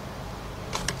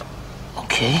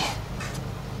 Okay.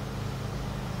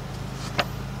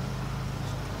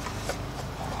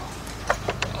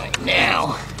 Right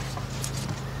now.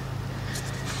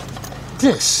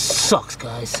 This sucks,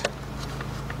 guys.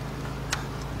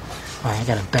 Alright, I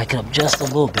gotta back it up just a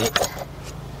little bit.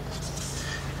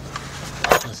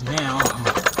 Because now,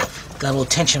 got a little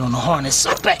tension on the harness,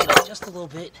 so back it up just a little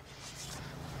bit.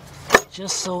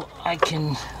 Just so I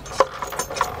can...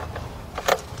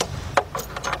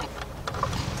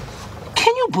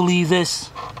 Can you believe this?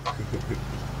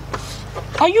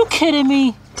 Are you kidding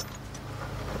me?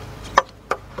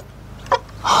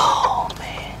 Oh,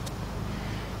 man.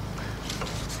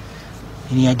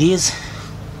 Any ideas?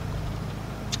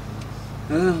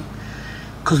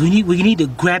 Because we need to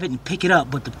grab it and pick it up,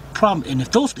 but the problem, and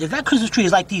if that Christmas tree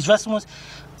is like these restaurant ones,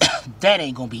 that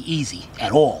ain't gonna be easy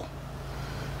at all.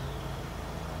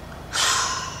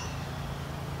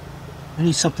 I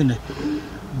need something to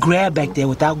grab back there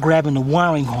without grabbing the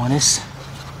wiring harness.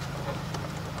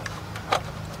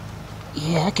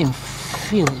 Yeah, I can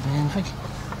feel it, man. If I can...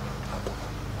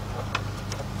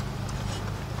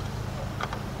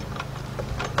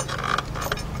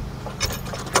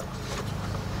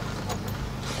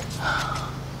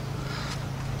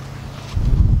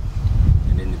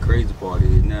 Crazy part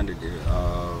is now that the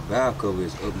valve cover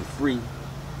is up and free,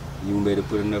 you won't be able to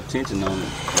put enough tension on it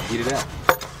to get it out.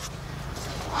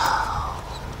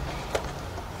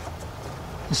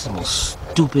 This is the most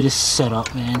stupidest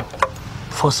setup, man,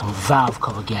 for some valve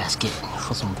cover gasket,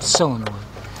 for some solenoid.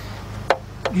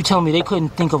 You tell me they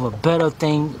couldn't think of a better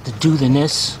thing to do than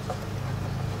this?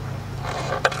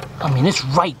 I mean, it's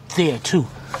right there, too.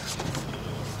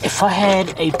 If I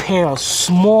had a pair of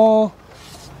small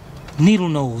needle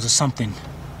nose or something.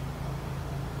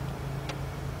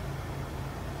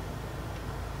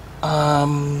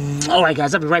 Alright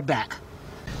guys, I'll be right back.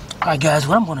 Alright guys,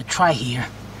 what I'm gonna try here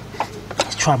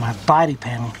is try my body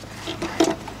panel.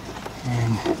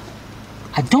 And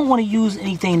I don't want to use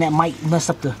anything that might mess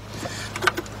up the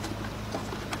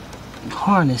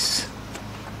harness.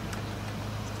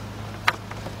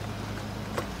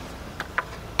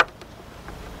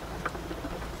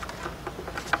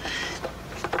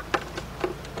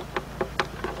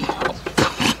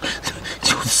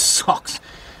 Sucks.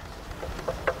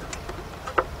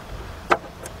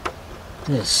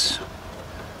 This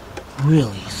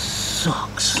really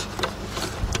sucks.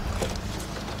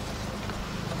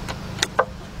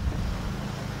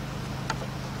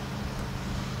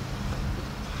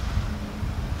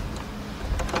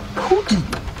 Who did?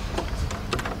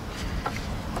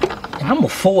 And I'm a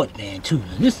Ford man too.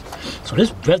 So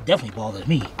this definitely bothers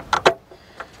me.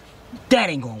 That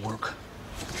ain't gonna work.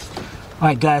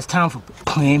 Alright guys, time for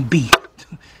plan B.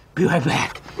 Be right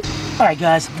back. Alright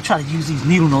guys, I'm trying to use these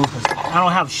needle nose because I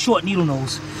don't have a short needle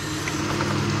nose.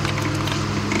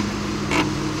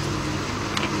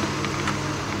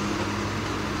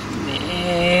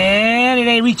 Man, it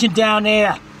ain't reaching down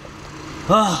there.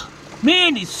 Oh,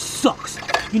 man, this sucks.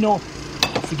 You know,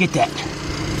 forget that.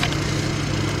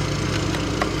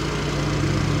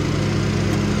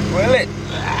 Will it?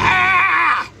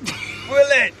 Ah!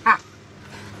 Will it? Ah.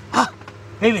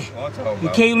 Baby, you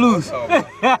can't lose. Oh,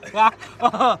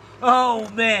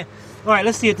 man. All right,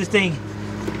 let's see if this thing...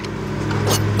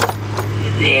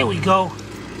 There we go.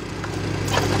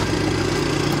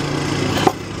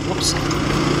 Whoops.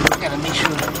 I gotta make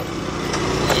sure.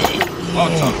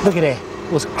 Yeah. Look at that.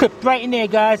 It was clipped right in there,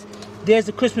 guys. There's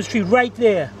the Christmas tree right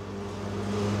there.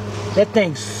 That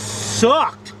thing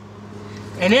sucked.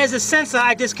 And there's a sensor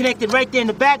I disconnected right there in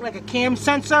the back, like a cam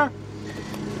sensor.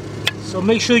 So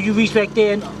make sure you reach back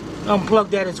there and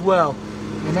unplug that as well.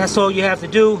 And that's all you have to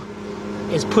do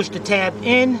is push the tab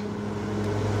in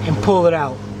and pull it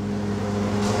out.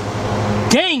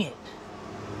 Dang it!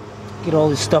 Get all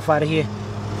this stuff out of here.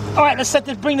 All right, let's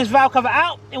bring this valve cover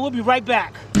out and we'll be right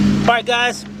back. All right,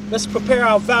 guys, let's prepare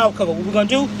our valve cover. What we're gonna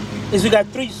do is we got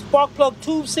 3 spark plug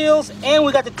tube seals and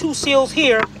we got the 2 seals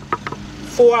here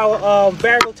for our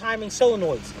variable timing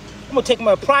solenoids. I'm gonna take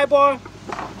my pry bar.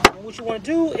 What you want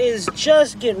to do is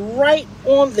just get right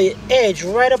on the edge,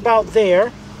 right about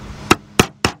there,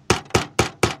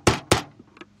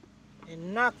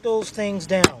 and knock those things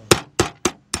down.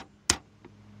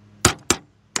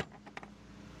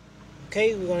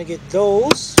 Okay, we're going to get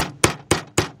those.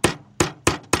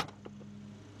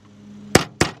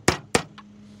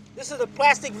 This is a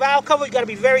plastic valve cover. You got to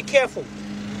be very careful.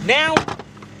 Now,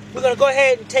 we're going to go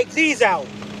ahead and take these out.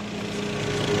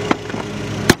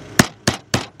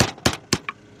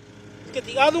 Get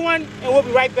the other one and we'll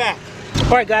be right back.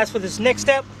 Alright guys, for this next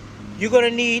step, you're going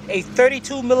to need a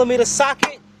 32mm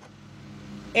socket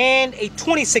and a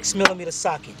 26mm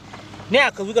socket. Now,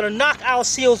 because we're going to knock our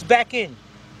seals back in.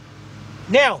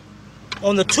 Now,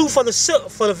 on the two for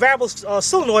the variable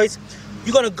solenoids,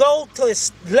 you're going to go till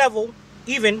it's level,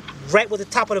 even, right with the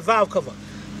top of the valve cover.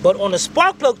 But on the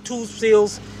spark plug tube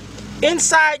seals,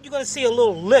 inside you're going to see a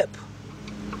little lip.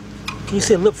 Can you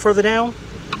see a lip further down?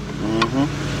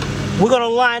 We're going to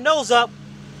line those up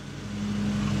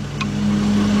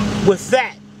with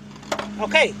that.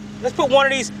 Okay, let's put one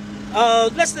of these.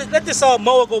 Let this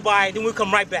mower go by, then we'll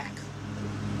come right back.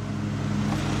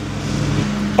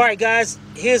 Alright guys,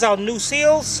 here's our new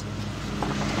seals.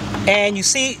 And you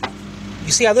see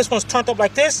how this one's turned up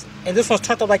like this, and this one's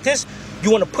turned up like this? You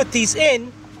want to put these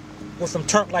in with them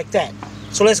turned like that.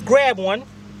 So let's grab one.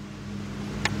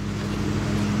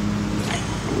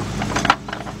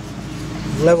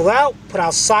 Level out, put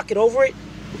our socket over it.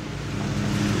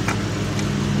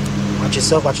 Watch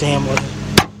yourself, watch your hand with it.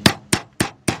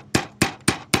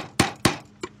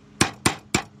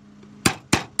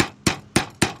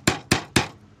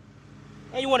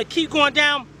 And you want to keep going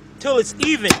down till it's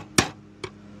even.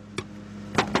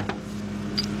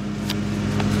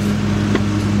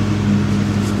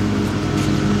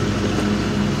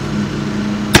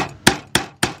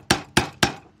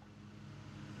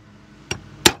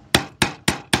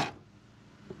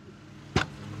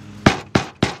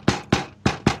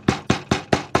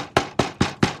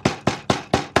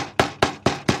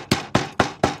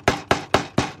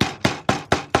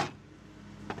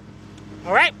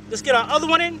 Alright, let's get our other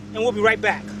one in and we'll be right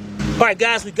back. Alright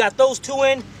guys, we got those two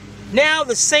in. Now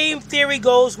the same theory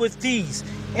goes with these.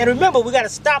 And remember, we got to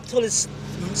stop till it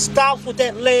stops with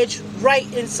that ledge right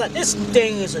inside. This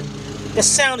thing is the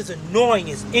sound is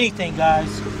annoying as anything, guys.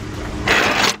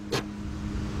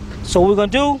 So what we're going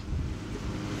to do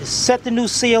is set the new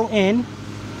seal in.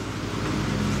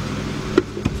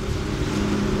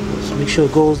 So make sure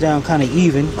it goes down kind of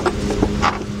even.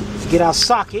 Get our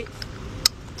socket.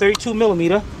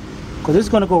 32mm, because it's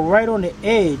going to go right on the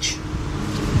edge.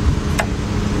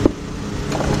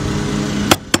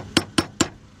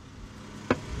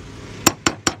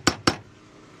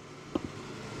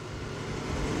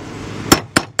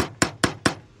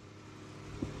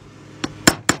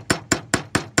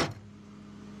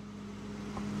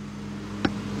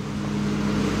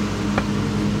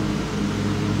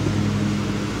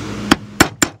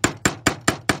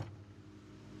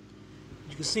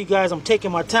 You see guys, I'm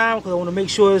taking my time because I want to make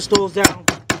sure it goes down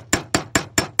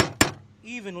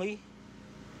evenly.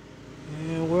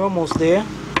 And we're almost there.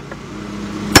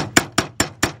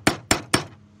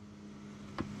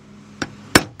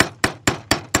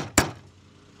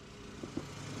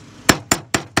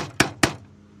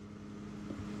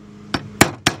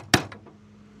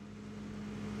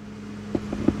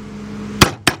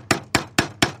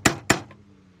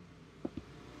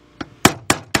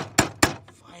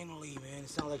 Finally, man, it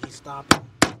sounds like he's stopping.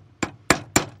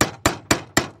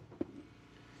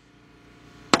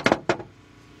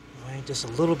 Alright, just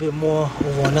a little bit more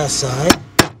over on that side.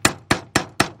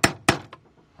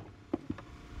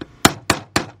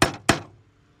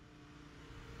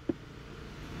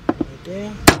 Right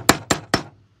there.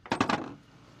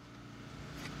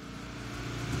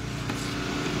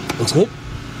 Looks good?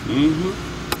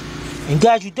 Mm-hmm. And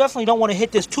guys, you definitely don't want to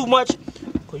hit this too much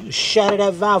because you shatter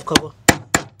that valve cover.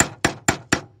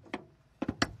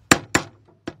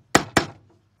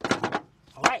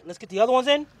 Alright, let's get the other ones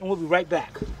in and we'll be right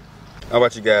back. How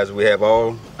about you guys? We have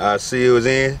all our seals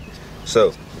in.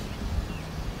 So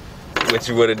what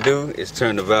you want to do is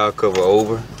turn the valve cover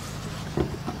over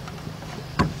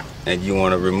and you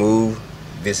want to remove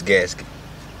this gasket.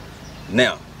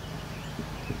 Now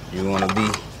you want to be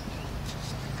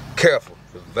careful.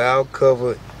 The valve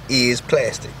cover is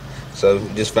plastic, so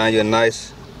just find you a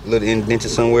nice little indentation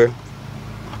somewhere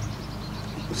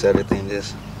beside that thing.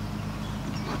 Just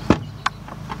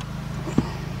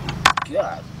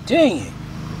God dang it.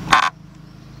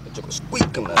 it took a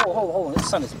squeak coming out. Hold on. This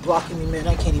sun is blocking me, man.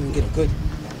 I can't even get a good.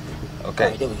 Okay.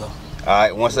 Alright, there we go.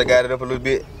 Alright, once I got it up a little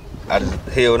bit, I just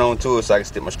held on to it so I can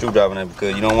stick my screwdriver in it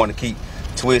because you don't want to keep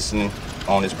twisting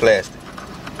on this plastic.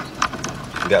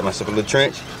 Got myself a little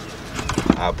trench.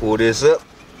 I'll pull this up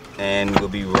and we'll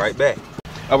be right back.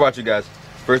 How about you guys?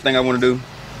 First thing I want to do,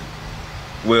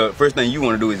 well, first thing you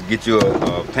want to do is get your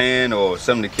pan or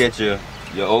something to catch your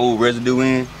old residue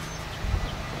in,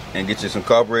 and get you some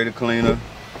carburetor cleaner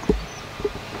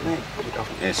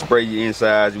and spray your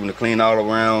insides. You want to clean all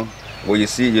around where you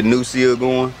see your new seal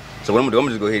going. So what I'm gonna do, I'm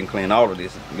gonna just go ahead and clean all of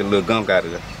this, get a little gunk out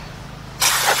of there.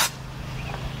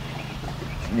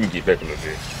 You can get back a little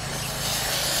bit.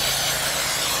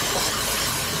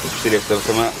 See that stuff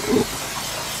come out?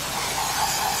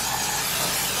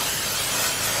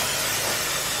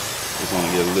 Just want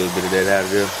to get a little bit of that out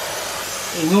of there.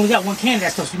 Hey, we only got one can of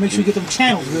that stuff, so make sure you get them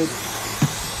channels good.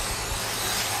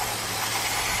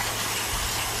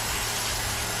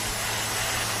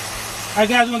 Alright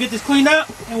guys, we're gonna get this cleaned up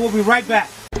and we'll be right back.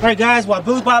 Alright guys, while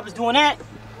Billy Bob is doing that,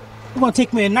 we're gonna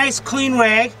take me a nice clean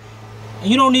rag, and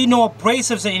you don't need no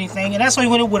abrasives or anything, and that's all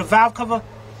you're gonna do with a valve cover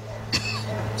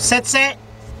set.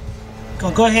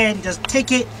 Gonna go ahead and just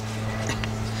take it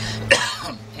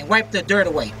and wipe the dirt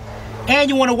away. And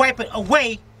you wanna wipe it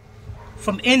away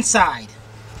from inside.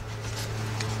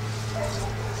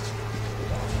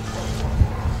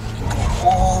 Go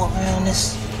all around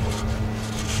this.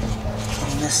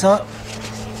 Clean this up.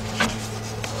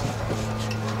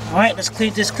 All right, let's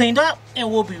clean this cleaned up,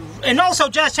 and we'll be. And also,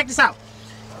 Josh, check this out.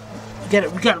 We got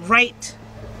it right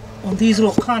on these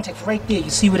little contacts right there.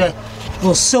 You see where that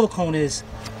little silicone is.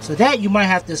 So that you might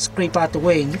have to scrape out the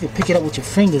way, and you can pick it up with your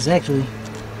fingers, actually.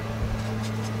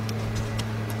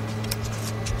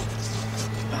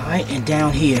 All right, and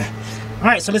down here. All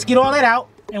right, so let's get all that out,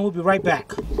 and we'll be right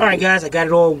back. All right, guys, I got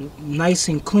it all nice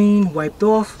and clean, wiped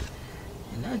off.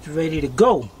 And that's ready to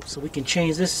go. So we can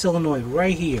change this solenoid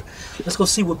right here. Let's go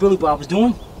see what Billy Bob was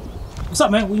doing. What's up,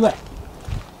 man? Where you at?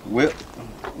 Well,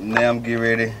 now I'm getting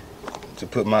ready to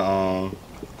put my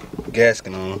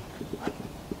gasket on.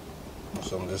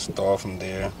 So I'm just start from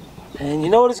there. And you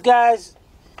notice, guys,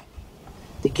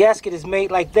 the gasket is made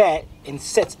like that and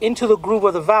sets into the groove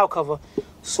of the valve cover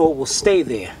so it will stay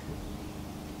there.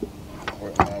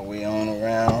 Work my way on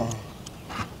around.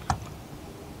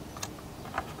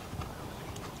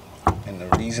 And the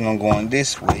reason I'm going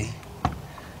this way,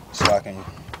 so I can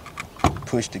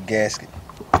push the gasket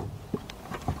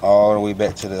all the way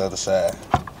back to the other side.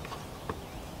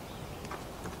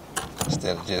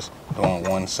 Instead of just doing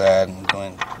one side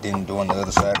and then doing the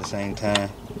other side at the same time.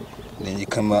 Then you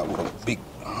come up with a big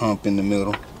hump in the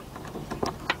middle.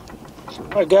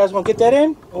 Alright guys, we're gonna get that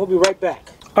in and we'll be right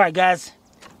back. Alright guys,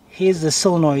 here's the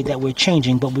solenoid that we're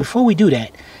changing, but before we do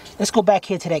that, let's go back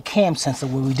here to that cam sensor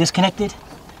where we disconnected.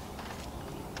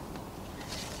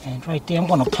 And right there, I'm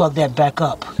gonna plug that back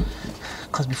up.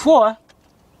 Because before,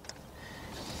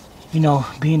 you know,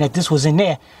 being that this was in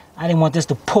there, I didn't want this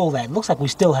to pull that. Looks like we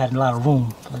still had a lot of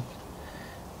room, but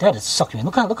that is sucking, man.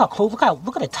 Look how close, look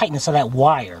at the tightness of that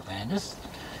wire, man. That's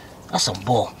some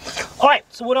bull. All right,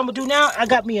 so what I'm gonna do now, I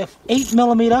got me a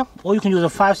 8mm, or you can use a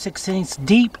 5/16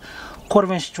 deep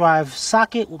 1/4" drive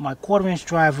socket with my 1/4"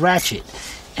 drive ratchet.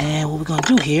 And what we're gonna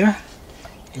do here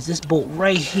is this bolt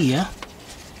right here.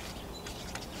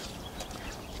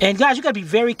 And guys, you gotta be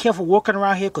very careful walking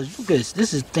around here because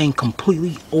this is thing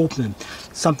completely open.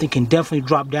 Something can definitely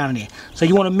drop down in there. So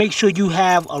you want to make sure you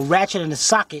have a ratchet and a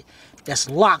socket that's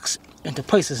locks into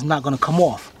place. It's not gonna come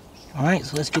off. All right,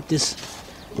 so let's get this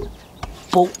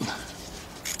bolt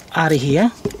out of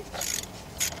here.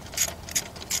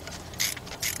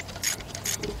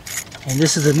 And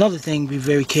this is another thing be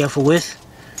very careful with.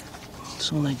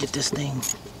 So when I get this thing.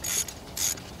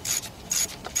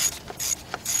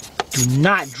 Do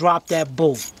not drop that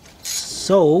bolt.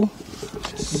 So,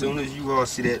 as soon as you all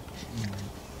see that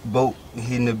bolt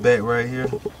hitting the back right here,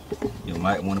 you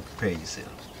might want to prepare yourself.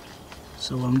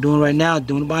 So what I'm doing right now,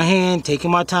 doing it by hand,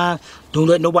 taking my time. Don't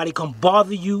let nobody come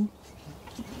bother you,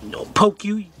 poke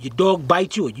you, your dog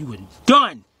bite you, or you are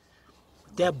done.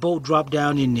 That bolt drop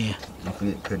down in there. Don't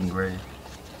forget cutting grass.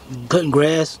 Cutting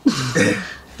grass.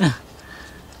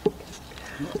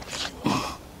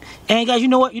 And guys, you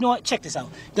know what? Check this out.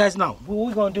 Guys, now, what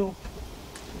we're gonna do.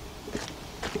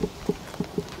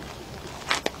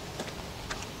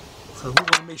 So we're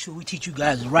gonna make sure we teach you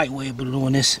guys the right way of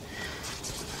doing this.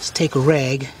 Let's take a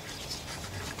rag,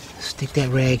 stick that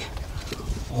rag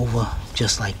over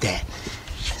just like that.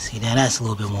 See, now that's a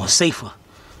little bit more safer.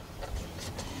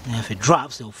 Now if it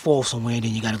drops, it'll fall somewhere,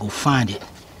 then you gotta go find it.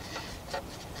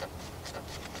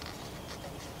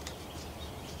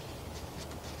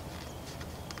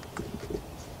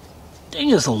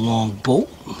 There's a long bolt.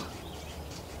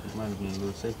 It might have been a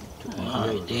little safer.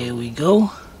 Alright, there we go.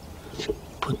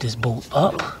 Put this bolt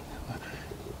up.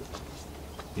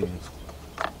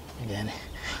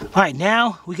 Alright,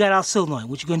 now we got our solenoid.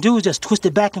 What you're going to do is just twist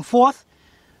it back and forth.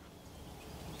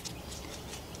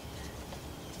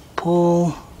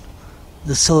 Pull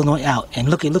the solenoid out. And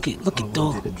look at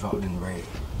dog. It dropped in the rag.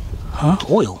 Huh?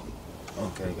 Oil.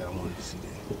 Okay, I wanted to see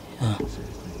that.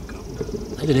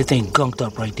 Look at that thing gunked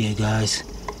up right there, guys.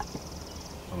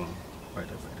 Hold on. Right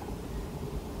there.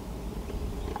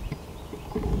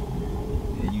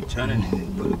 Yeah, you turning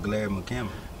and put a glare in my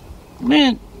camera.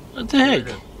 Man, what the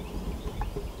heck?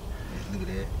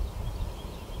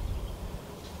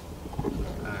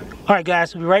 Alright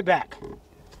guys, we'll be right back.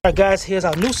 Alright guys, here's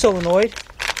our new solenoid.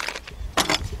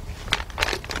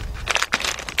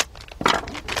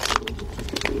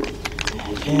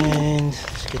 And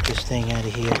let's get this thing out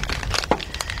of here.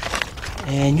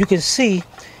 And you can see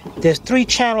there's 3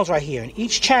 channels right here, and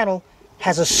each channel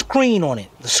has a screen on it,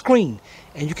 the screen.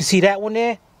 And you can see that one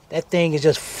there. That thing is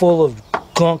just full of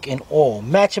gunk and oil.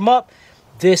 Match them up.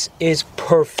 This is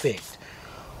perfect.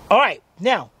 Alright,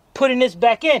 now putting this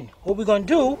back in, what we're going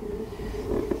to do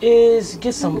is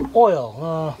get some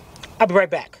oil. I'll be right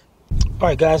back.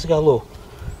 Alright guys, I got a little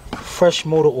fresh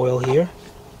motor oil here.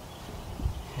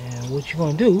 And what you're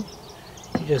going to do,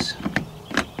 you just,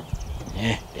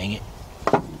 dang it.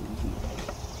 Put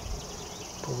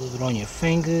a little bit on your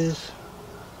fingers.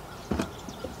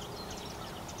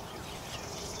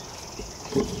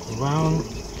 Around.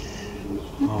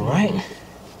 Alright.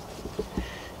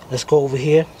 Let's go over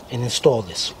here and install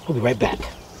this. We'll be right back.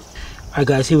 Alright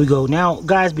guys, here we go. Now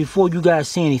guys, before you guys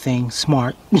see anything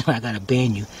smart, I gotta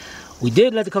ban you. We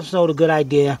did let the customer know the good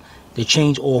idea to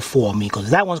change all 4 of me, because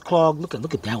that one's clogged. Look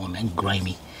at that one, man,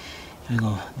 grimy.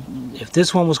 If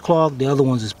this one was clogged, the other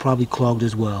ones is probably clogged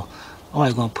as well.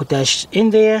 Alright, gonna put that in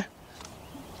there.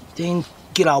 Then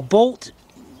get our bolt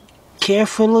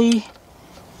carefully.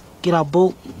 Get our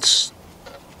bolt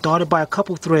started by a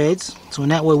couple threads, so in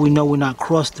that way we know we're not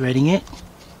cross-threading it.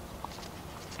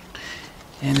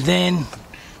 And then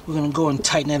we're gonna go and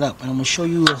tighten it up, and I'm gonna show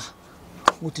you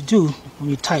what to do when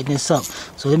you tighten this up.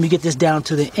 So let me get this down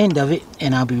to the end of it,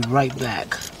 and I'll be right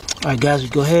back. All right guys, we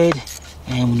go ahead,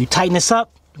 and when you tighten this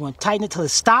up, you want to tighten it till it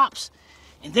stops,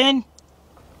 and then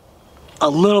a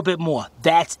little bit more.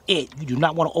 That's it. You do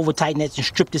not want to over tighten it and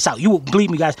strip this out. You will, believe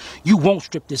me guys, you won't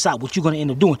strip this out. What you're going to end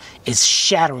up doing is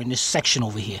shattering this section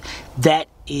over here. That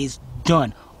is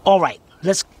done. All right,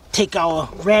 let's take our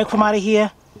rag from out of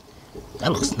here.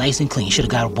 That looks nice and clean. Should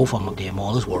have got both of them up there,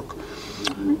 all this work.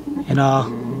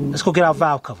 And let's go get our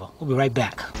valve cover. We'll be right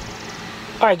back.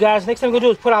 All right guys, next thing we're going to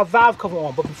do is put our valve cover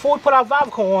on. But before we put our valve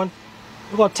cover on,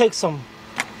 we're going to take some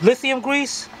lithium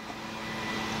grease,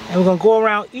 and we're going to go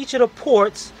around each of the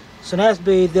ports, so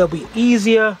they'll be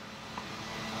easier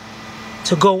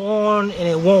to go on, and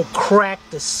it won't crack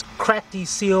these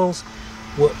seals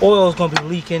where oil is going to be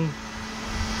leaking.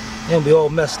 They'll be all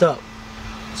messed up.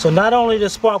 So not only the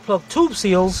spark plug tube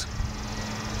seals,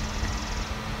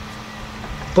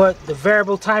 but the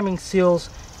variable timing seals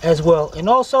as well. And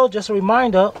also, just a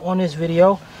reminder on this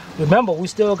video, remember we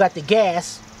still got the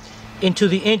gas into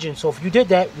the engine. So if you did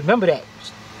that, remember that.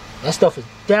 That stuff is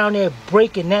down there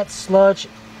breaking that sludge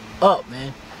up,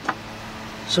 man.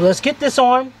 So let's get this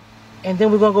on, and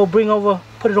then we're gonna go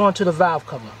put it on to the valve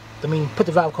cover. Put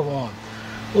the valve cover on.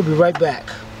 We'll be right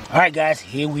back. All right, guys,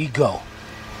 here we go.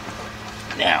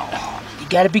 Now, you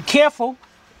gotta be careful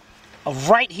of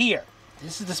right here.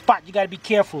 This is the spot you gotta be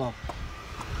careful of.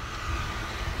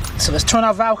 So let's turn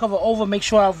our valve cover over, make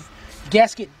sure our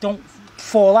gasket don't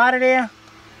fall out of there.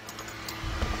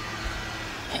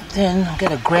 And then I'm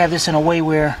gonna grab this in a way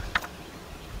where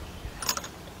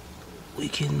we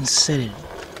can set it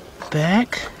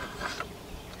back.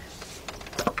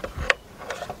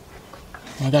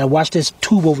 And I gotta watch this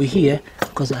tube over here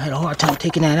because I had a hard time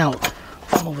taking that out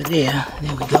from over there.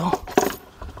 There we go.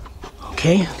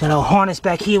 Okay, got our harness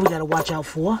back here we gotta watch out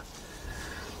for.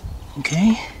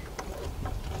 Okay.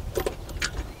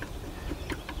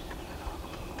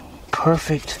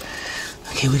 Perfect.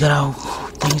 Okay, we got our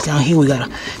things down here. We got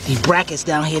these brackets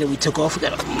down here that we took off. We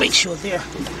gotta make sure they're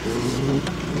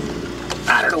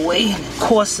out of the way. And of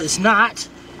course, it's not.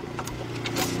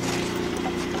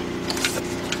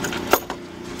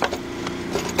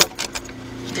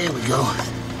 There we go.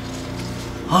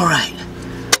 All right.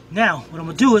 Now, what I'm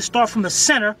gonna do is start from the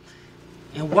center,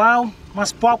 and while my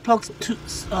spark plug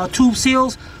tube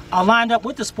seals are lined up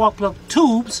with the spark plug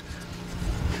tubes,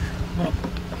 I'm gonna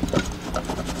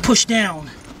push down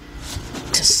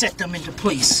to set them into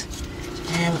place.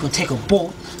 And we're gonna take a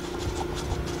bolt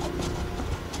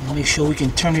and make sure we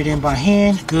can turn it in by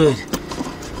hand. Good.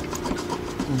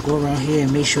 We'll go around here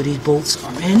and make sure these bolts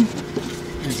are in.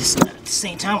 And at the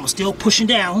same time, I'm still pushing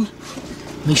down.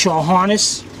 Make sure our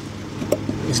harness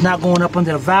is not going up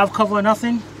under the valve cover or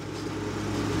nothing.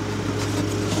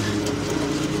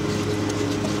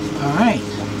 All right,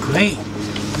 great.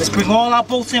 Let's bring all our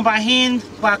bolts in by hand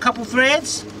by a couple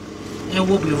threads, and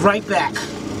we'll be right back.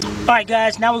 All right,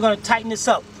 guys, now we're gonna tighten this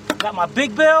up. Got my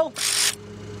big bill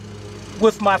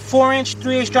with my 4-inch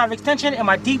 3/8 drive extension and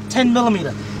my deep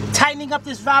 10mm. Tightening up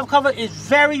this valve cover is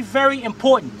very, very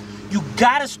important. You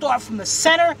gotta start from the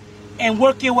center and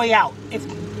work your way out.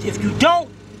 If you don't,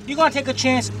 you're gonna take a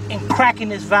chance in cracking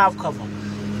this valve cover.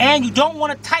 And you don't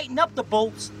want to tighten up the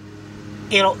bolts,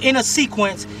 you know, in a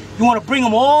sequence. You want to bring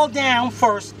them all down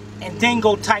first and then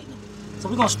go tighten them. So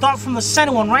we're going to start from the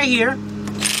center one right here.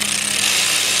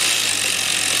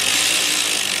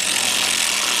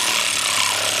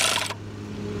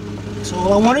 So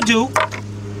all I want to do,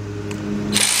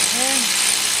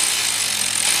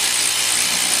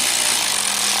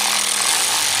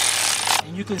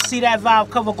 and you can see that valve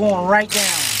cover going right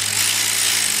down.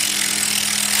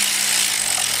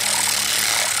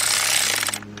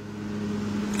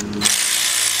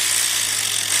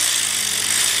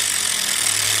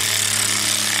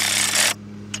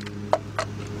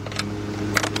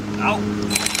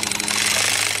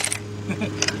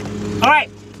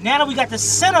 Alright, now that we got the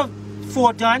center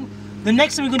four done, the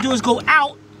next thing we're going to do is go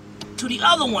out to the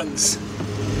other ones.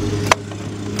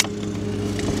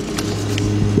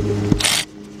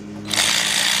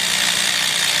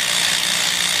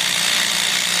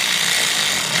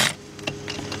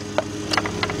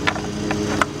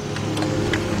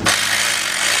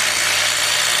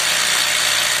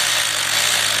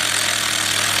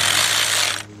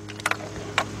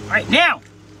 Alright, now,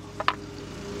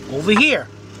 over here.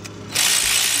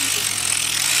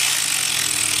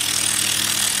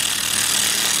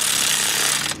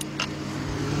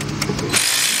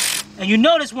 And you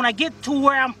notice when I get to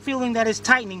where I'm feeling that it's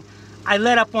tightening, I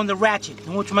let up on the ratchet.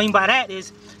 And what you mean by that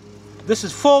is, this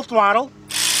is full throttle.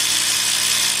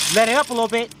 Let it up a little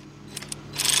bit.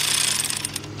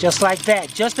 Just like that,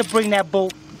 just to bring that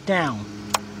bolt down.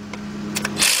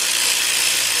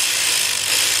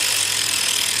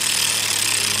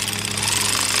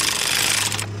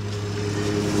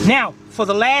 Now, for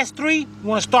the last three, you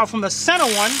want to start from the center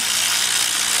one.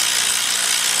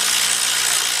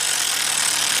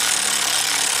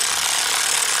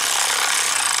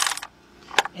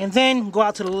 And then go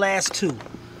out to the last two.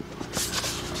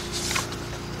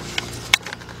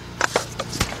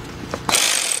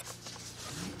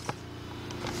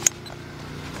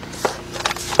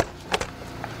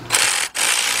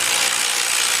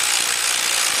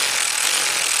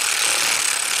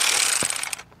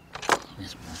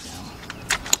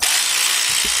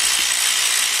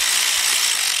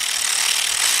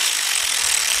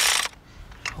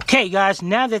 Okay guys,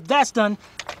 now that that's done,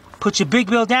 put your big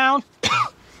wheel down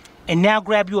and now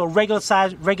grab you a regular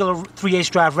 3/8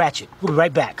 drive ratchet. We'll be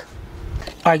right back.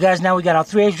 Alright guys, now we got our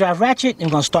 3/8 drive ratchet and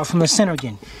we're going to start from the center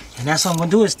again. And that's what I'm going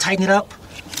to do is tighten it up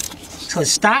till it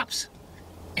stops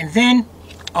and then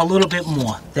a little bit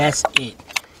more. That's it.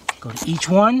 Go to each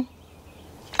one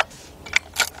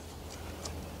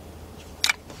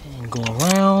and go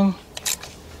around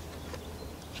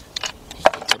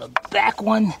to the back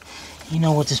one. You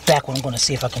know what, this back one, I'm going to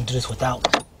see if I can do this without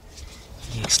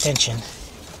the extension.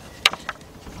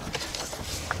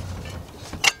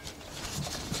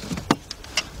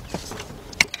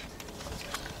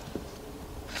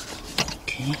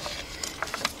 Okay,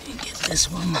 get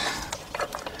this one.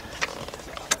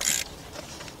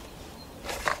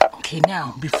 Okay,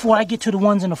 now, before I get to the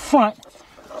ones in the front,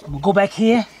 I'm going to go back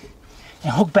here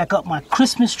and hook back up my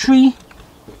Christmas tree.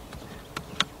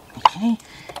 Okay.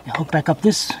 And hook back up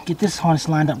this, get this harness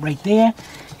lined up right there.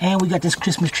 And we got this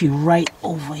Christmas tree right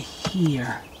over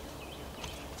here.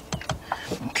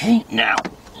 Okay, now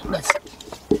let's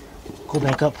go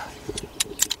back up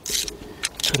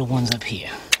to the ones up here.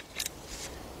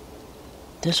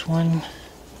 This one.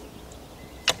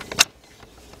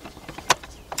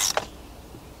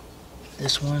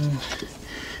 This one.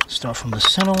 Start from the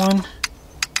center one.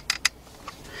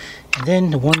 And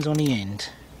then the ones on the end.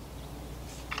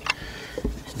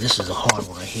 This is a hard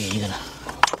one right here. You're gonna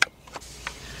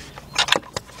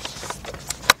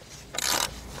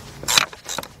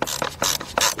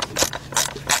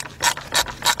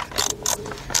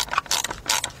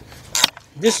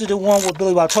This is the one where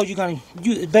Billy, I told you, you're gonna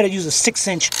use, better use a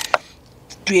 6-inch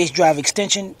 3/8 drive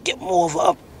extension. Get more of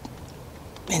up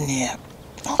in there.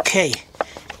 Okay,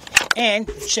 and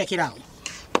check it out.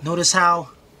 Notice how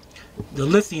the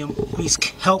lithium grease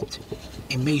helped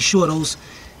and made sure those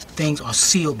things are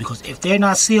sealed, because if they're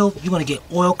not sealed, you're going to get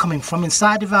oil coming from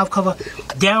inside the valve cover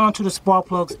down onto the spark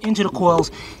plugs, into the coils,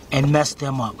 and mess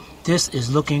them up. This is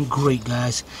looking great,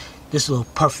 guys. This will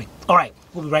look perfect. All right,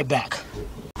 we'll be right back.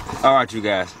 All right, you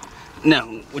guys. Now,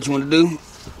 what you want to do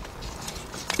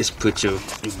is put your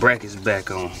brackets back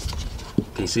on.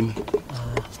 Can you see me? All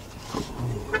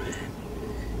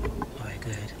right,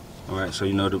 good. All right, so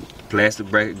you know the plastic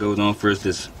bracket goes on first.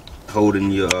 That's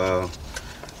holding your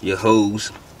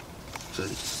hose.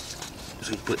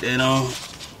 So you put that on.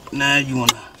 Now you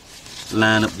want to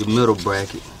line up your middle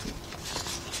bracket.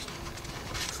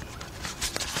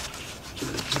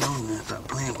 Come on, man, stop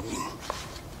playing with me.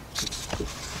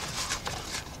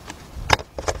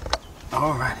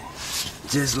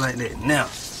 Alrighty, just like that. Now,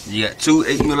 you got two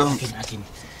 8mm. I can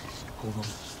hold on.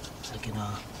 I can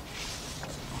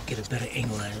get a better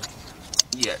angle at it.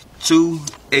 You got two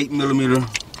 8mm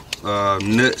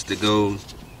nuts that go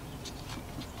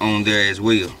on there as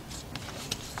well.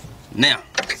 Now,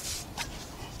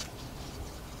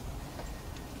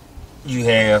 you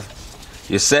have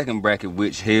your second bracket,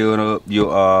 which held up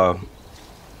your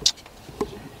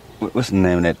what's the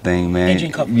name of that thing, man?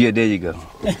 Engine cover. Yeah, there you go.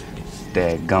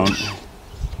 Daggone it.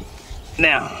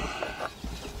 Now,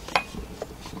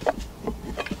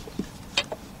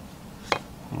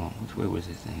 which way was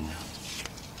this thing now?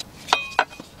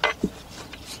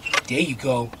 There you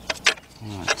go.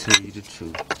 I'll tell you the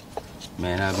truth.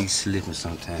 Man, I'll be slipping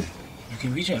sometimes. You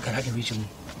can reach it? I can reach him.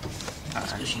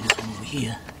 Especially this one over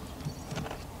here.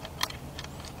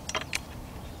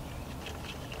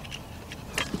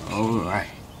 Alright.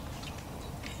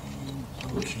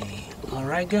 Okay.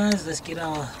 Alright, guys, let's get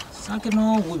our socket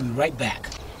on. We'll be right back.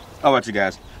 Alright, you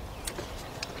guys.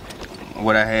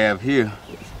 What I have here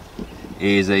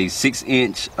is a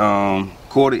 6-inch,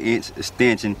 1/4-inch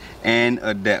extension and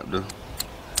adapter.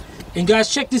 And guys,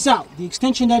 check this out. The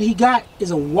extension that he got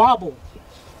is a wobble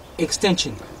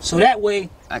extension. So that way,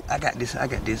 I got this. I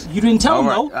got this. You didn't tell him,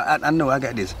 right. though. I know. I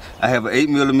got this. I have an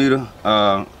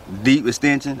 8mm deep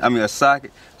extension. I mean a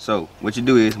socket. So what you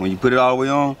do is when you put it all the way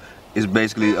on, it's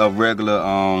basically a regular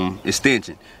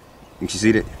extension. You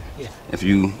see that? Yeah. If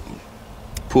you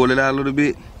pull it out a little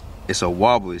bit, it's a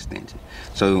wobble extension.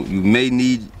 So you may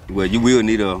need, well, you will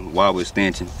need a wobble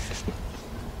extension.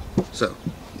 So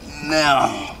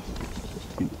now,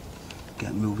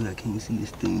 got me over here. I can't see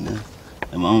this thing now.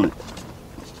 I'm on it.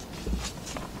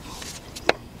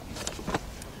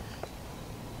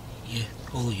 Yeah.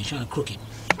 Oh, you're trying to crook it.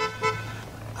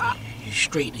 You're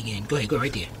straight again. Go ahead. Go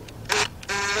right there.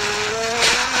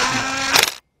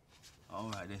 All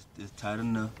right, that's tight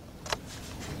enough.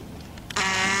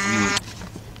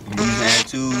 You add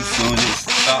to as soon as it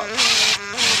stops.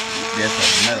 That's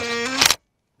enough.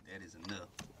 That is enough.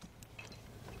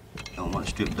 Don't want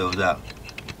to strip those out.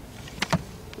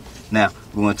 Now,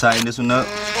 we're going to tighten this one up,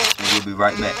 and we'll be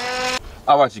right back.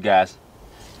 All right, you guys.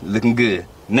 Looking good.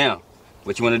 Now,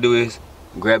 what you want to do is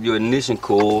grab your ignition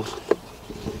coils.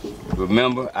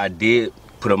 Remember, I did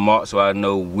put a mark so I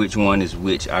know which one is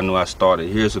which. I know I started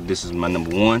here, so this is my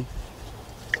number 1.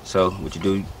 So, what you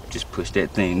do, just push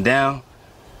that thing down.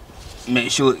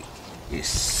 Make sure it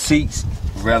seats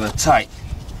rather tight.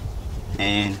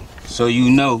 And so you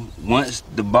know, once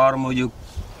the bottom of your,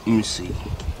 let me see.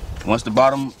 Once the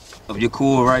bottom of your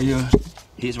coil right here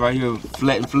hits right here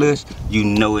flat and flush, you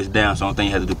know it's down. So the only thing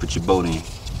you have to do is put your bolt in.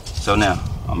 So now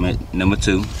I'm at number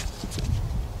 2.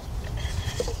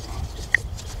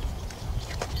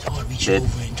 It's hard to reach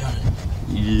over and try to.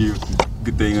 Yeah,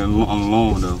 good thing I'm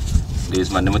long though. This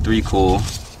is my number 3 coil.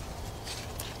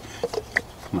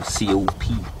 My COP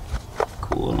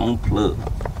coil on plug.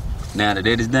 Now that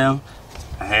is down,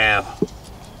 I have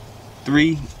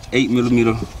 3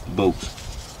 8mm bolts.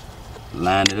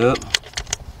 Line it up,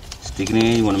 stick it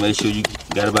in. You want to make sure you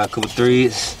got about a couple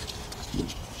threads.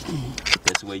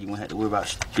 That's the way you won't have to worry about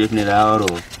stripping it out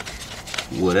or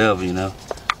whatever, you know.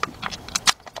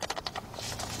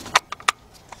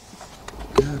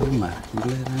 God almighty, I'm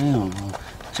glad I am.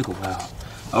 Took a while.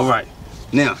 All right,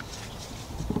 now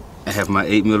I have my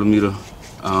 8mm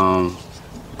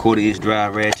 1/4-inch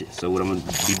drive ratchet. So what I'm gonna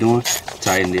be doing,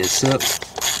 tighten this up.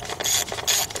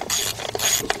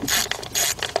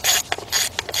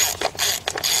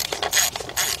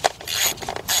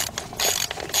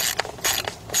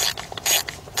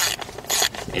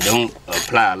 It don't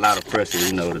apply a lot of pressure,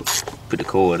 you know, to put the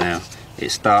coil down.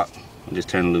 It stopped. I'll just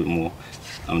turn a little bit more.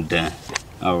 I'm done.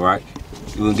 All right,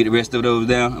 we're gonna get the rest of those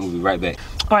down, and we'll be right back.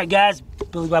 All right, guys.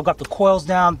 Billy Bob got the coils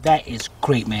down. That is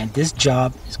great, man. This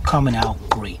job is coming out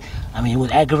great. I mean, it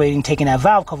was aggravating taking that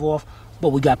valve cover off,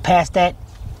 but we got past that,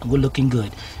 and we're looking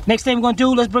good. Next thing we're gonna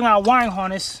do, let's bring our wiring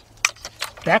harness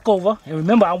back over, and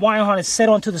remember, our wiring harness set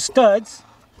onto the studs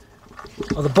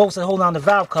or the bolts that hold on the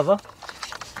valve cover.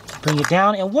 Bring it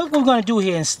down, and what we're going to do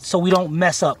here is so we don't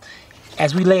mess up,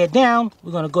 as we lay it down,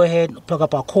 we're going to go ahead and plug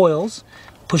up our coils,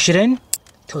 push it in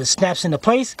till it snaps into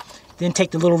place, then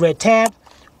take the little red tab,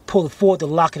 pull it forward to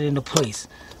lock it into place.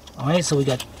 All right, so we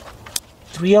got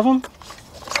 3 of them.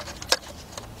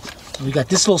 And we got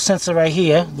this little sensor right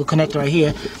here, little connector right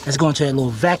here, that's going to that little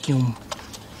vacuum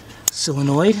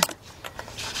solenoid.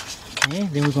 Okay,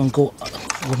 then we're going to go,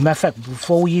 well, matter of fact,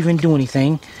 before we even do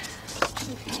anything,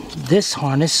 this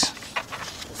harness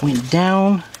went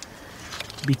down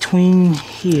between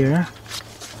here.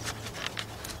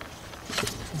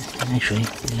 Actually,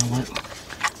 you know what?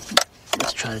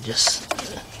 Let's try to just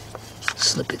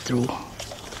slip it through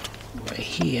right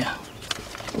here.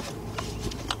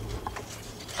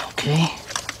 Okay.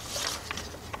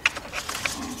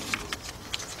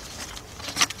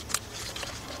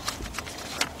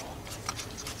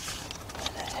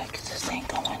 Where the heck is this thing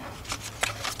going?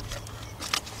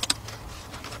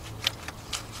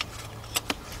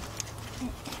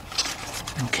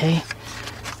 Okay,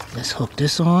 let's hook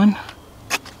this on.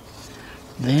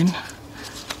 Then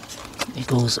it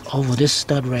goes over this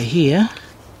stud right here.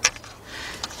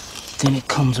 Then it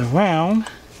comes around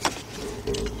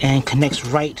and connects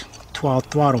right to our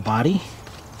throttle body.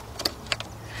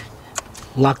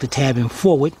 Lock the tab in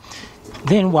forward.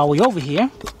 Then while we're over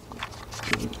here,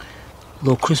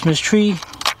 little Christmas tree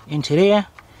into there.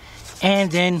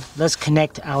 And then let's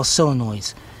connect our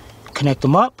solenoids. Connect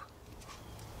them up.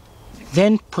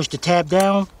 Then push the tab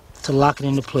down to lock it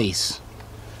into place.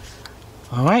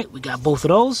 Alright, we got both of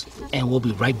those and we'll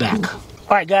be right back.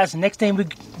 Alright guys, the next thing we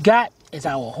got is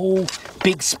our whole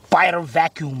big spider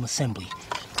vacuum assembly.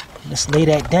 Let's lay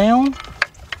that down.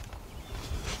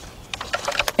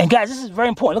 And guys, this is very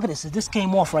important. Look at this. This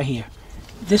came off right here.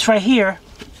 This right here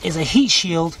is a heat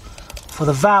shield for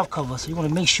the valve cover. So you want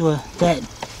to make sure that,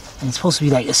 and it's supposed to be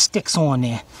like it sticks on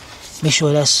there. Make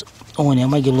sure that's on there. I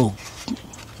might get a little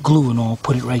glue and all,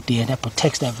 put it right there. That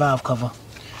protects that valve cover.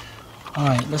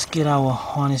 Alright, let's get our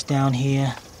harness down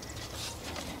here.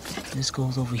 This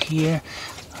goes over here.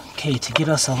 Okay, to get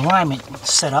us alignment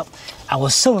set up, our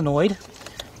solenoid,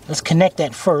 let's connect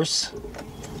that first.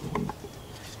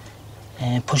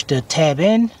 And push the tab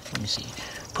in. Let me see.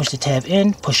 Push the tab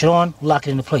in, push it on, lock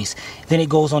it into place. Then it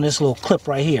goes on this little clip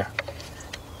right here.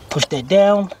 Push that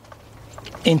down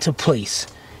into place.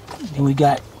 Then we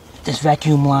got this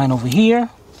vacuum line over here.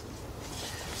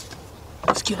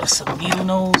 Let's get us some needle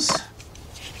nose.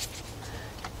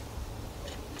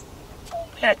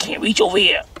 I can't reach over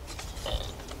here.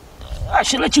 I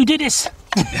should let you do this.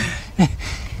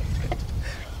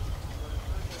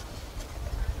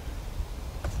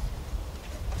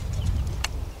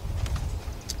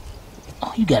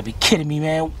 Oh, you gotta be kidding me,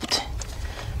 man.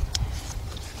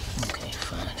 Okay,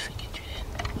 fine. Forget you that.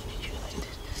 Forget you like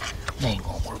this. That ain't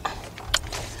gonna work.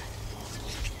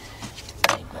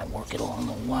 That ain't gonna work at all. I don't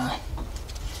know why.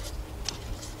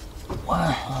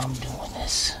 Why I'm doing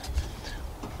this.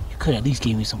 You could at least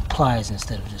give me some pliers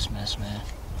instead of this mess, man.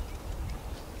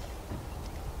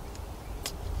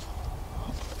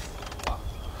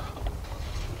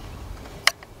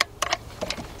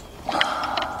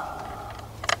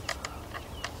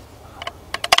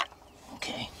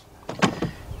 Okay.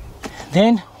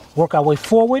 Then work our way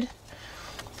forward.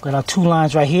 Got our two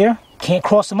lines right here. Can't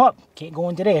cross them up. Can't go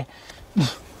into there.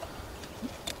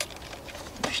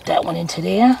 Push that one into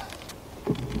there.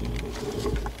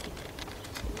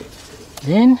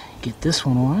 Then get this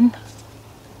one on.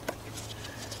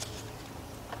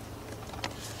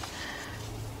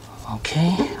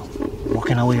 Okay,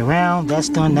 working our way around. That's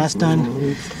done, that's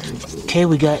done. Okay,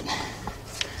 we got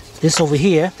this over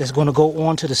here that's going to go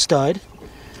on to the stud.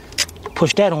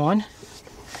 Push that on.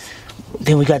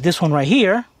 Then we got this one right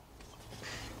here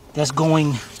that's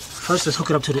going, first let's hook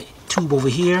it up to the tube over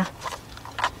here.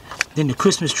 Then the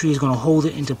Christmas tree is going to hold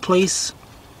it into place.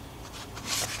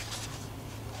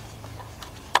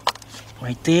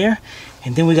 Right there.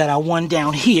 And then we got our one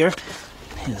down here.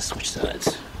 Let's switch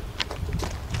sides.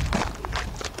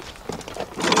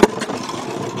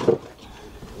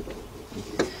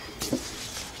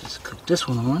 Let's cook this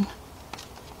one on.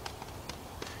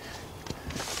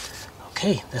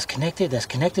 Okay, that's connected, that's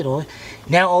connected.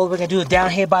 Now all we're gonna do is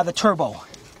down here by the turbo.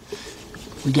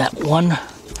 We got one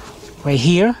right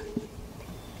here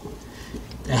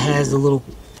that has the little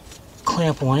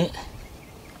clamp on it.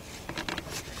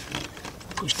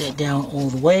 Push that down all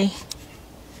the way.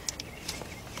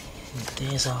 And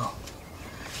there's our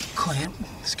clamp.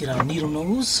 Let's get our needle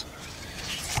nose.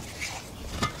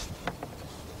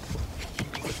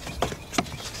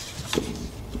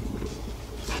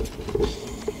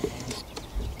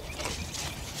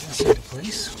 That's into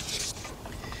place.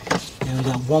 And we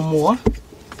got one more.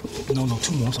 No,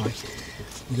 two more, sorry.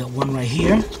 We got one right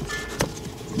here.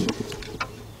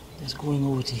 That's going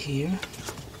over to here.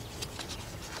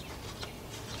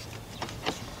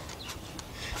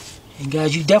 And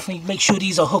guys, you definitely make sure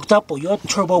these are hooked up or your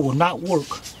turbo will not work.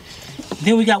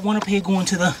 Then we got one up here going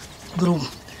to the little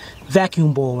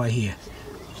vacuum ball right here.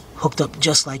 Hooked up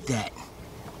just like that.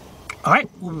 Alright,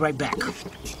 we'll be right back.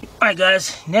 Alright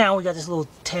guys, now we got this little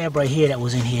tab right here that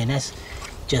was in here, and that's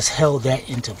just held that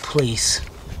into place.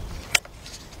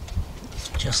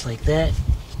 just like that.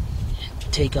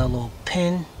 Take our little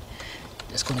pin.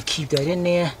 That's gonna keep that in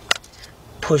there.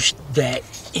 Push that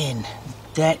in.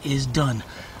 That is done.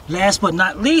 Last but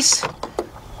not least,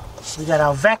 we got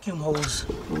our vacuum hose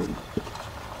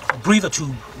breather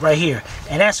tube right here.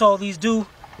 And that's all these do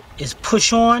is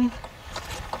push on.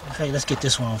 Okay, let's get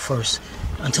this one on first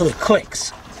until it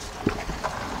clicks.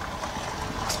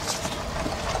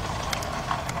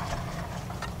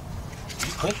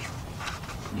 Click.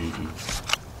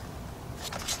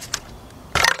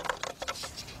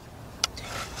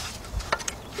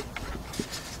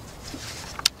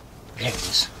 There it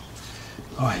is.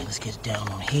 All right, let's get it down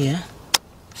on here.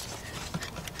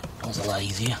 That was a lot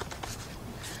easier.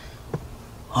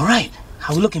 All right,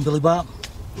 how we looking, Billy Bob?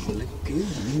 Looking good,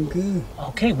 looking good.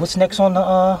 Okay, what's next on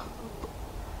the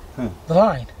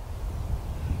line?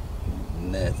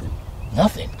 Nothing.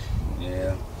 Nothing.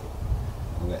 Yeah.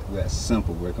 We got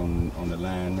simple work on the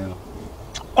line now.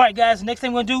 All right, guys. Next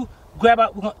thing we're gonna do, grab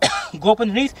out. We're gonna go up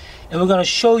underneath, and we're gonna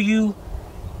show you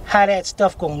how that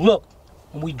stuff gonna look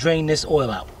when we drain this oil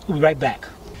out. We'll be right back.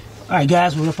 All right,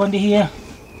 guys. We're up under here.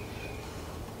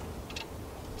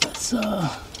 Let's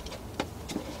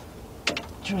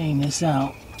drain this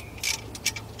out.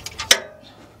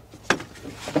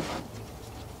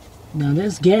 Now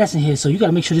there's gas in here, so you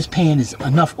gotta make sure this pan is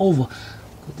enough over.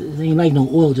 There ain't like no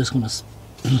oil just gonna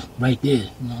right there.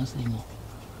 You know, this ain't no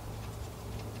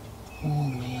all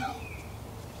the way out.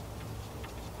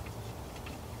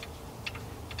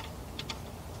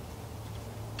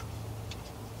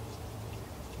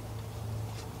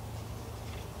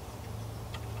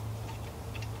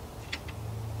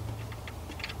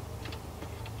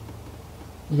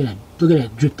 Look at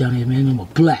that drip down here, man. I'm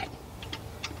black.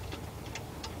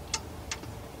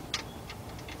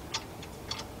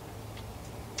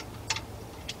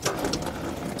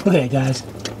 Look at that, guys.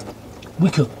 We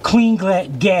could clean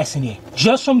gas in there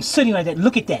just from sitting like that.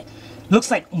 Look at that. Looks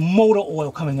like motor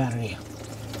oil coming out of there.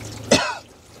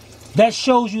 That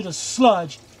shows you the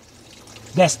sludge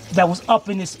that was up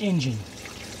in this engine.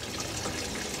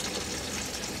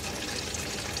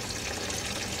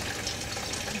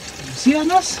 See that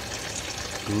mess?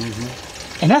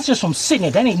 Mm-hmm. And that's just from sitting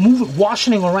there. That ain't moving,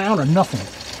 washing around or nothing.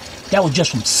 That was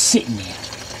just from sitting there.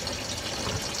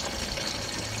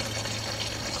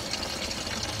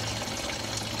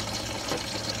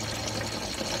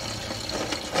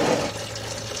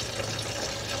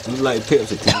 Looks like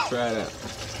Pepsi. Can you try it out?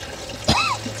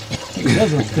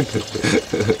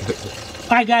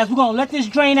 Alright guys, we're going to let this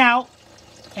drain out.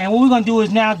 And what we're going to do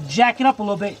is now jack it up a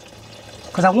little bit.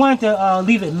 Because I wanted to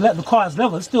leave it, let the car is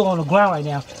level. It's still on the ground right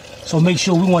now. So we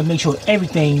want to make sure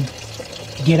everything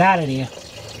get out of there.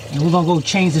 And we're going to go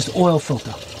change this oil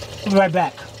filter. We'll be right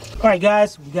back. Alright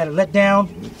guys, we got it let down.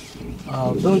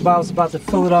 Billy Bob's about to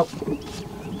fill it up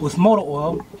with motor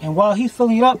oil. And while he's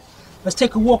filling it up, let's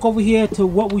take a walk over here to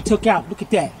what we took out. Look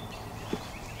at that.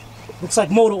 Looks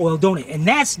like motor oil, don't it? And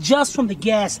that's just from the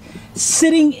gas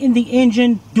sitting in the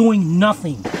engine doing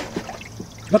nothing.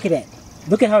 Look at that.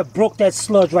 Look at how it broke that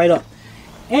sludge right up.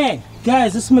 And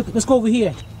guys, let's go over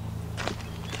here.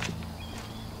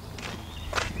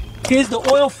 Here's the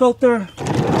oil filter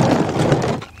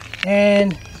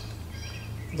and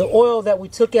the oil that we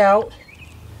took out.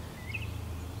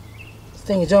 This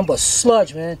thing is nothing but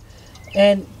sludge, man.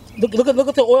 And look at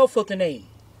the oil filter name.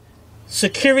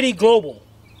 Security Global.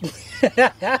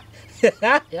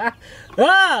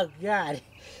 Oh God.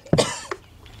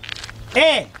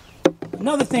 And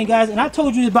another thing, guys, and I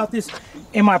told you about this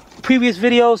in my previous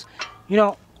videos, you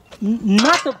know,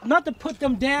 not to put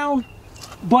them down,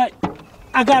 but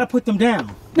I gotta put them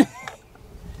down.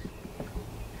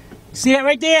 See that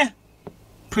right there?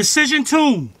 Precision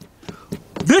Tune.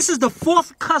 This is the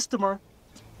 4th customer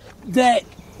that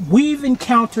we've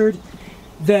encountered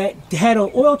that had an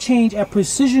oil change at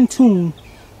Precision Tune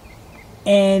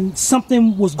and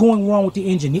something was going wrong with the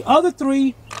engine. The other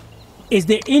 3 is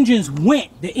their engines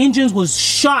went. The engines was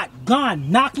shot,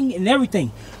 gone, knocking and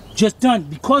everything. Just done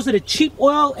because of the cheap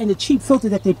oil and the cheap filter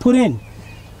that they put in.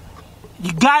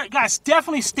 You guys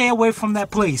definitely stay away from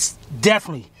that place.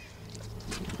 Definitely.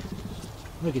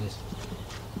 Look at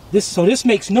this. So this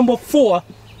makes number 4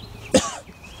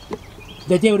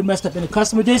 that they would have messed up. And the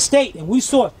customer did state, and we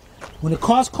saw it. When the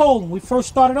car's cold, when we first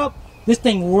started up, this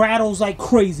thing rattles like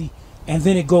crazy, and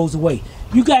then it goes away.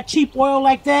 You got cheap oil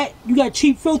like that, you got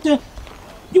cheap filter,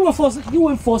 you in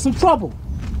for some trouble.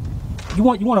 You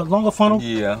want a longer funnel?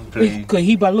 Yeah, please. Cause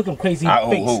he about looking crazy in the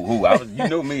face. You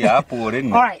know me, I pour it in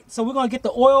there. All right, so we're gonna get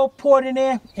the oil poured in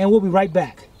there, and we'll be right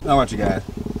back. All right, you guys.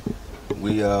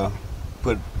 We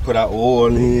put our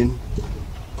oil in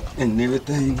and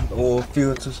everything, oil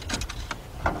filters.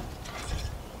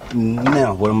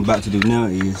 Now, what I'm about to do now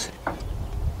is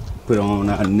put on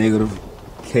our negative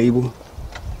cable.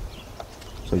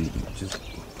 So you can just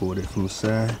pull it from the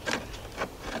side.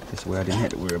 This way I didn't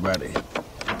have to worry about it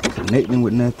connecting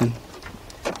with nothing.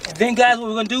 And then guys, what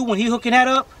we're gonna do when he hooking that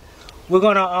up, we're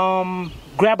gonna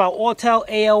grab our Autel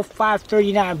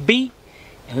AL539B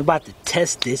and we're about to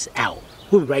test this out.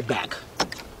 We'll be right back.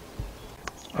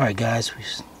 Alright guys, we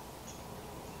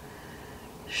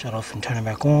shut off and turn it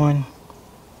back on.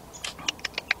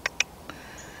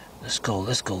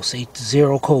 Let's go. Say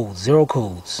 0 codes, 0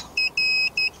 codes.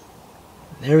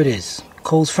 There it is.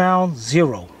 Codes found,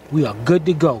 0. We are good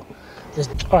to go.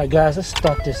 Alright guys, let's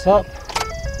start this up.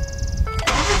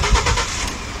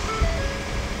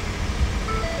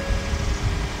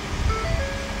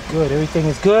 Good, everything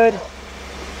is good.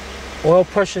 Oil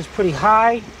pressure is pretty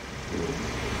high.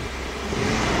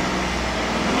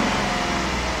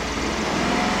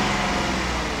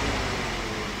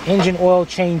 Engine oil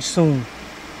change soon.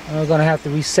 I'm gonna have to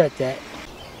reset that.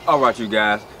 Alright you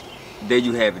guys, there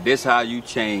you have it. This is how you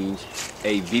change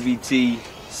a VVT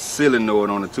Solenoid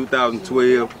on a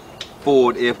 2012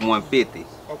 Ford F-150.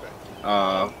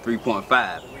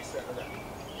 3.5.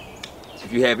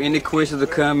 If you have any questions or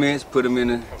comments, put them in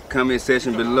the comment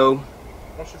section below.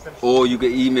 Or you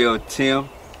can email Timmy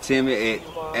at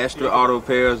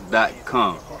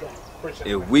AstraAutoRepairs.com.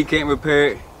 If we can't repair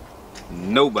it,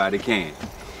 nobody can.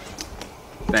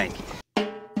 Thank you.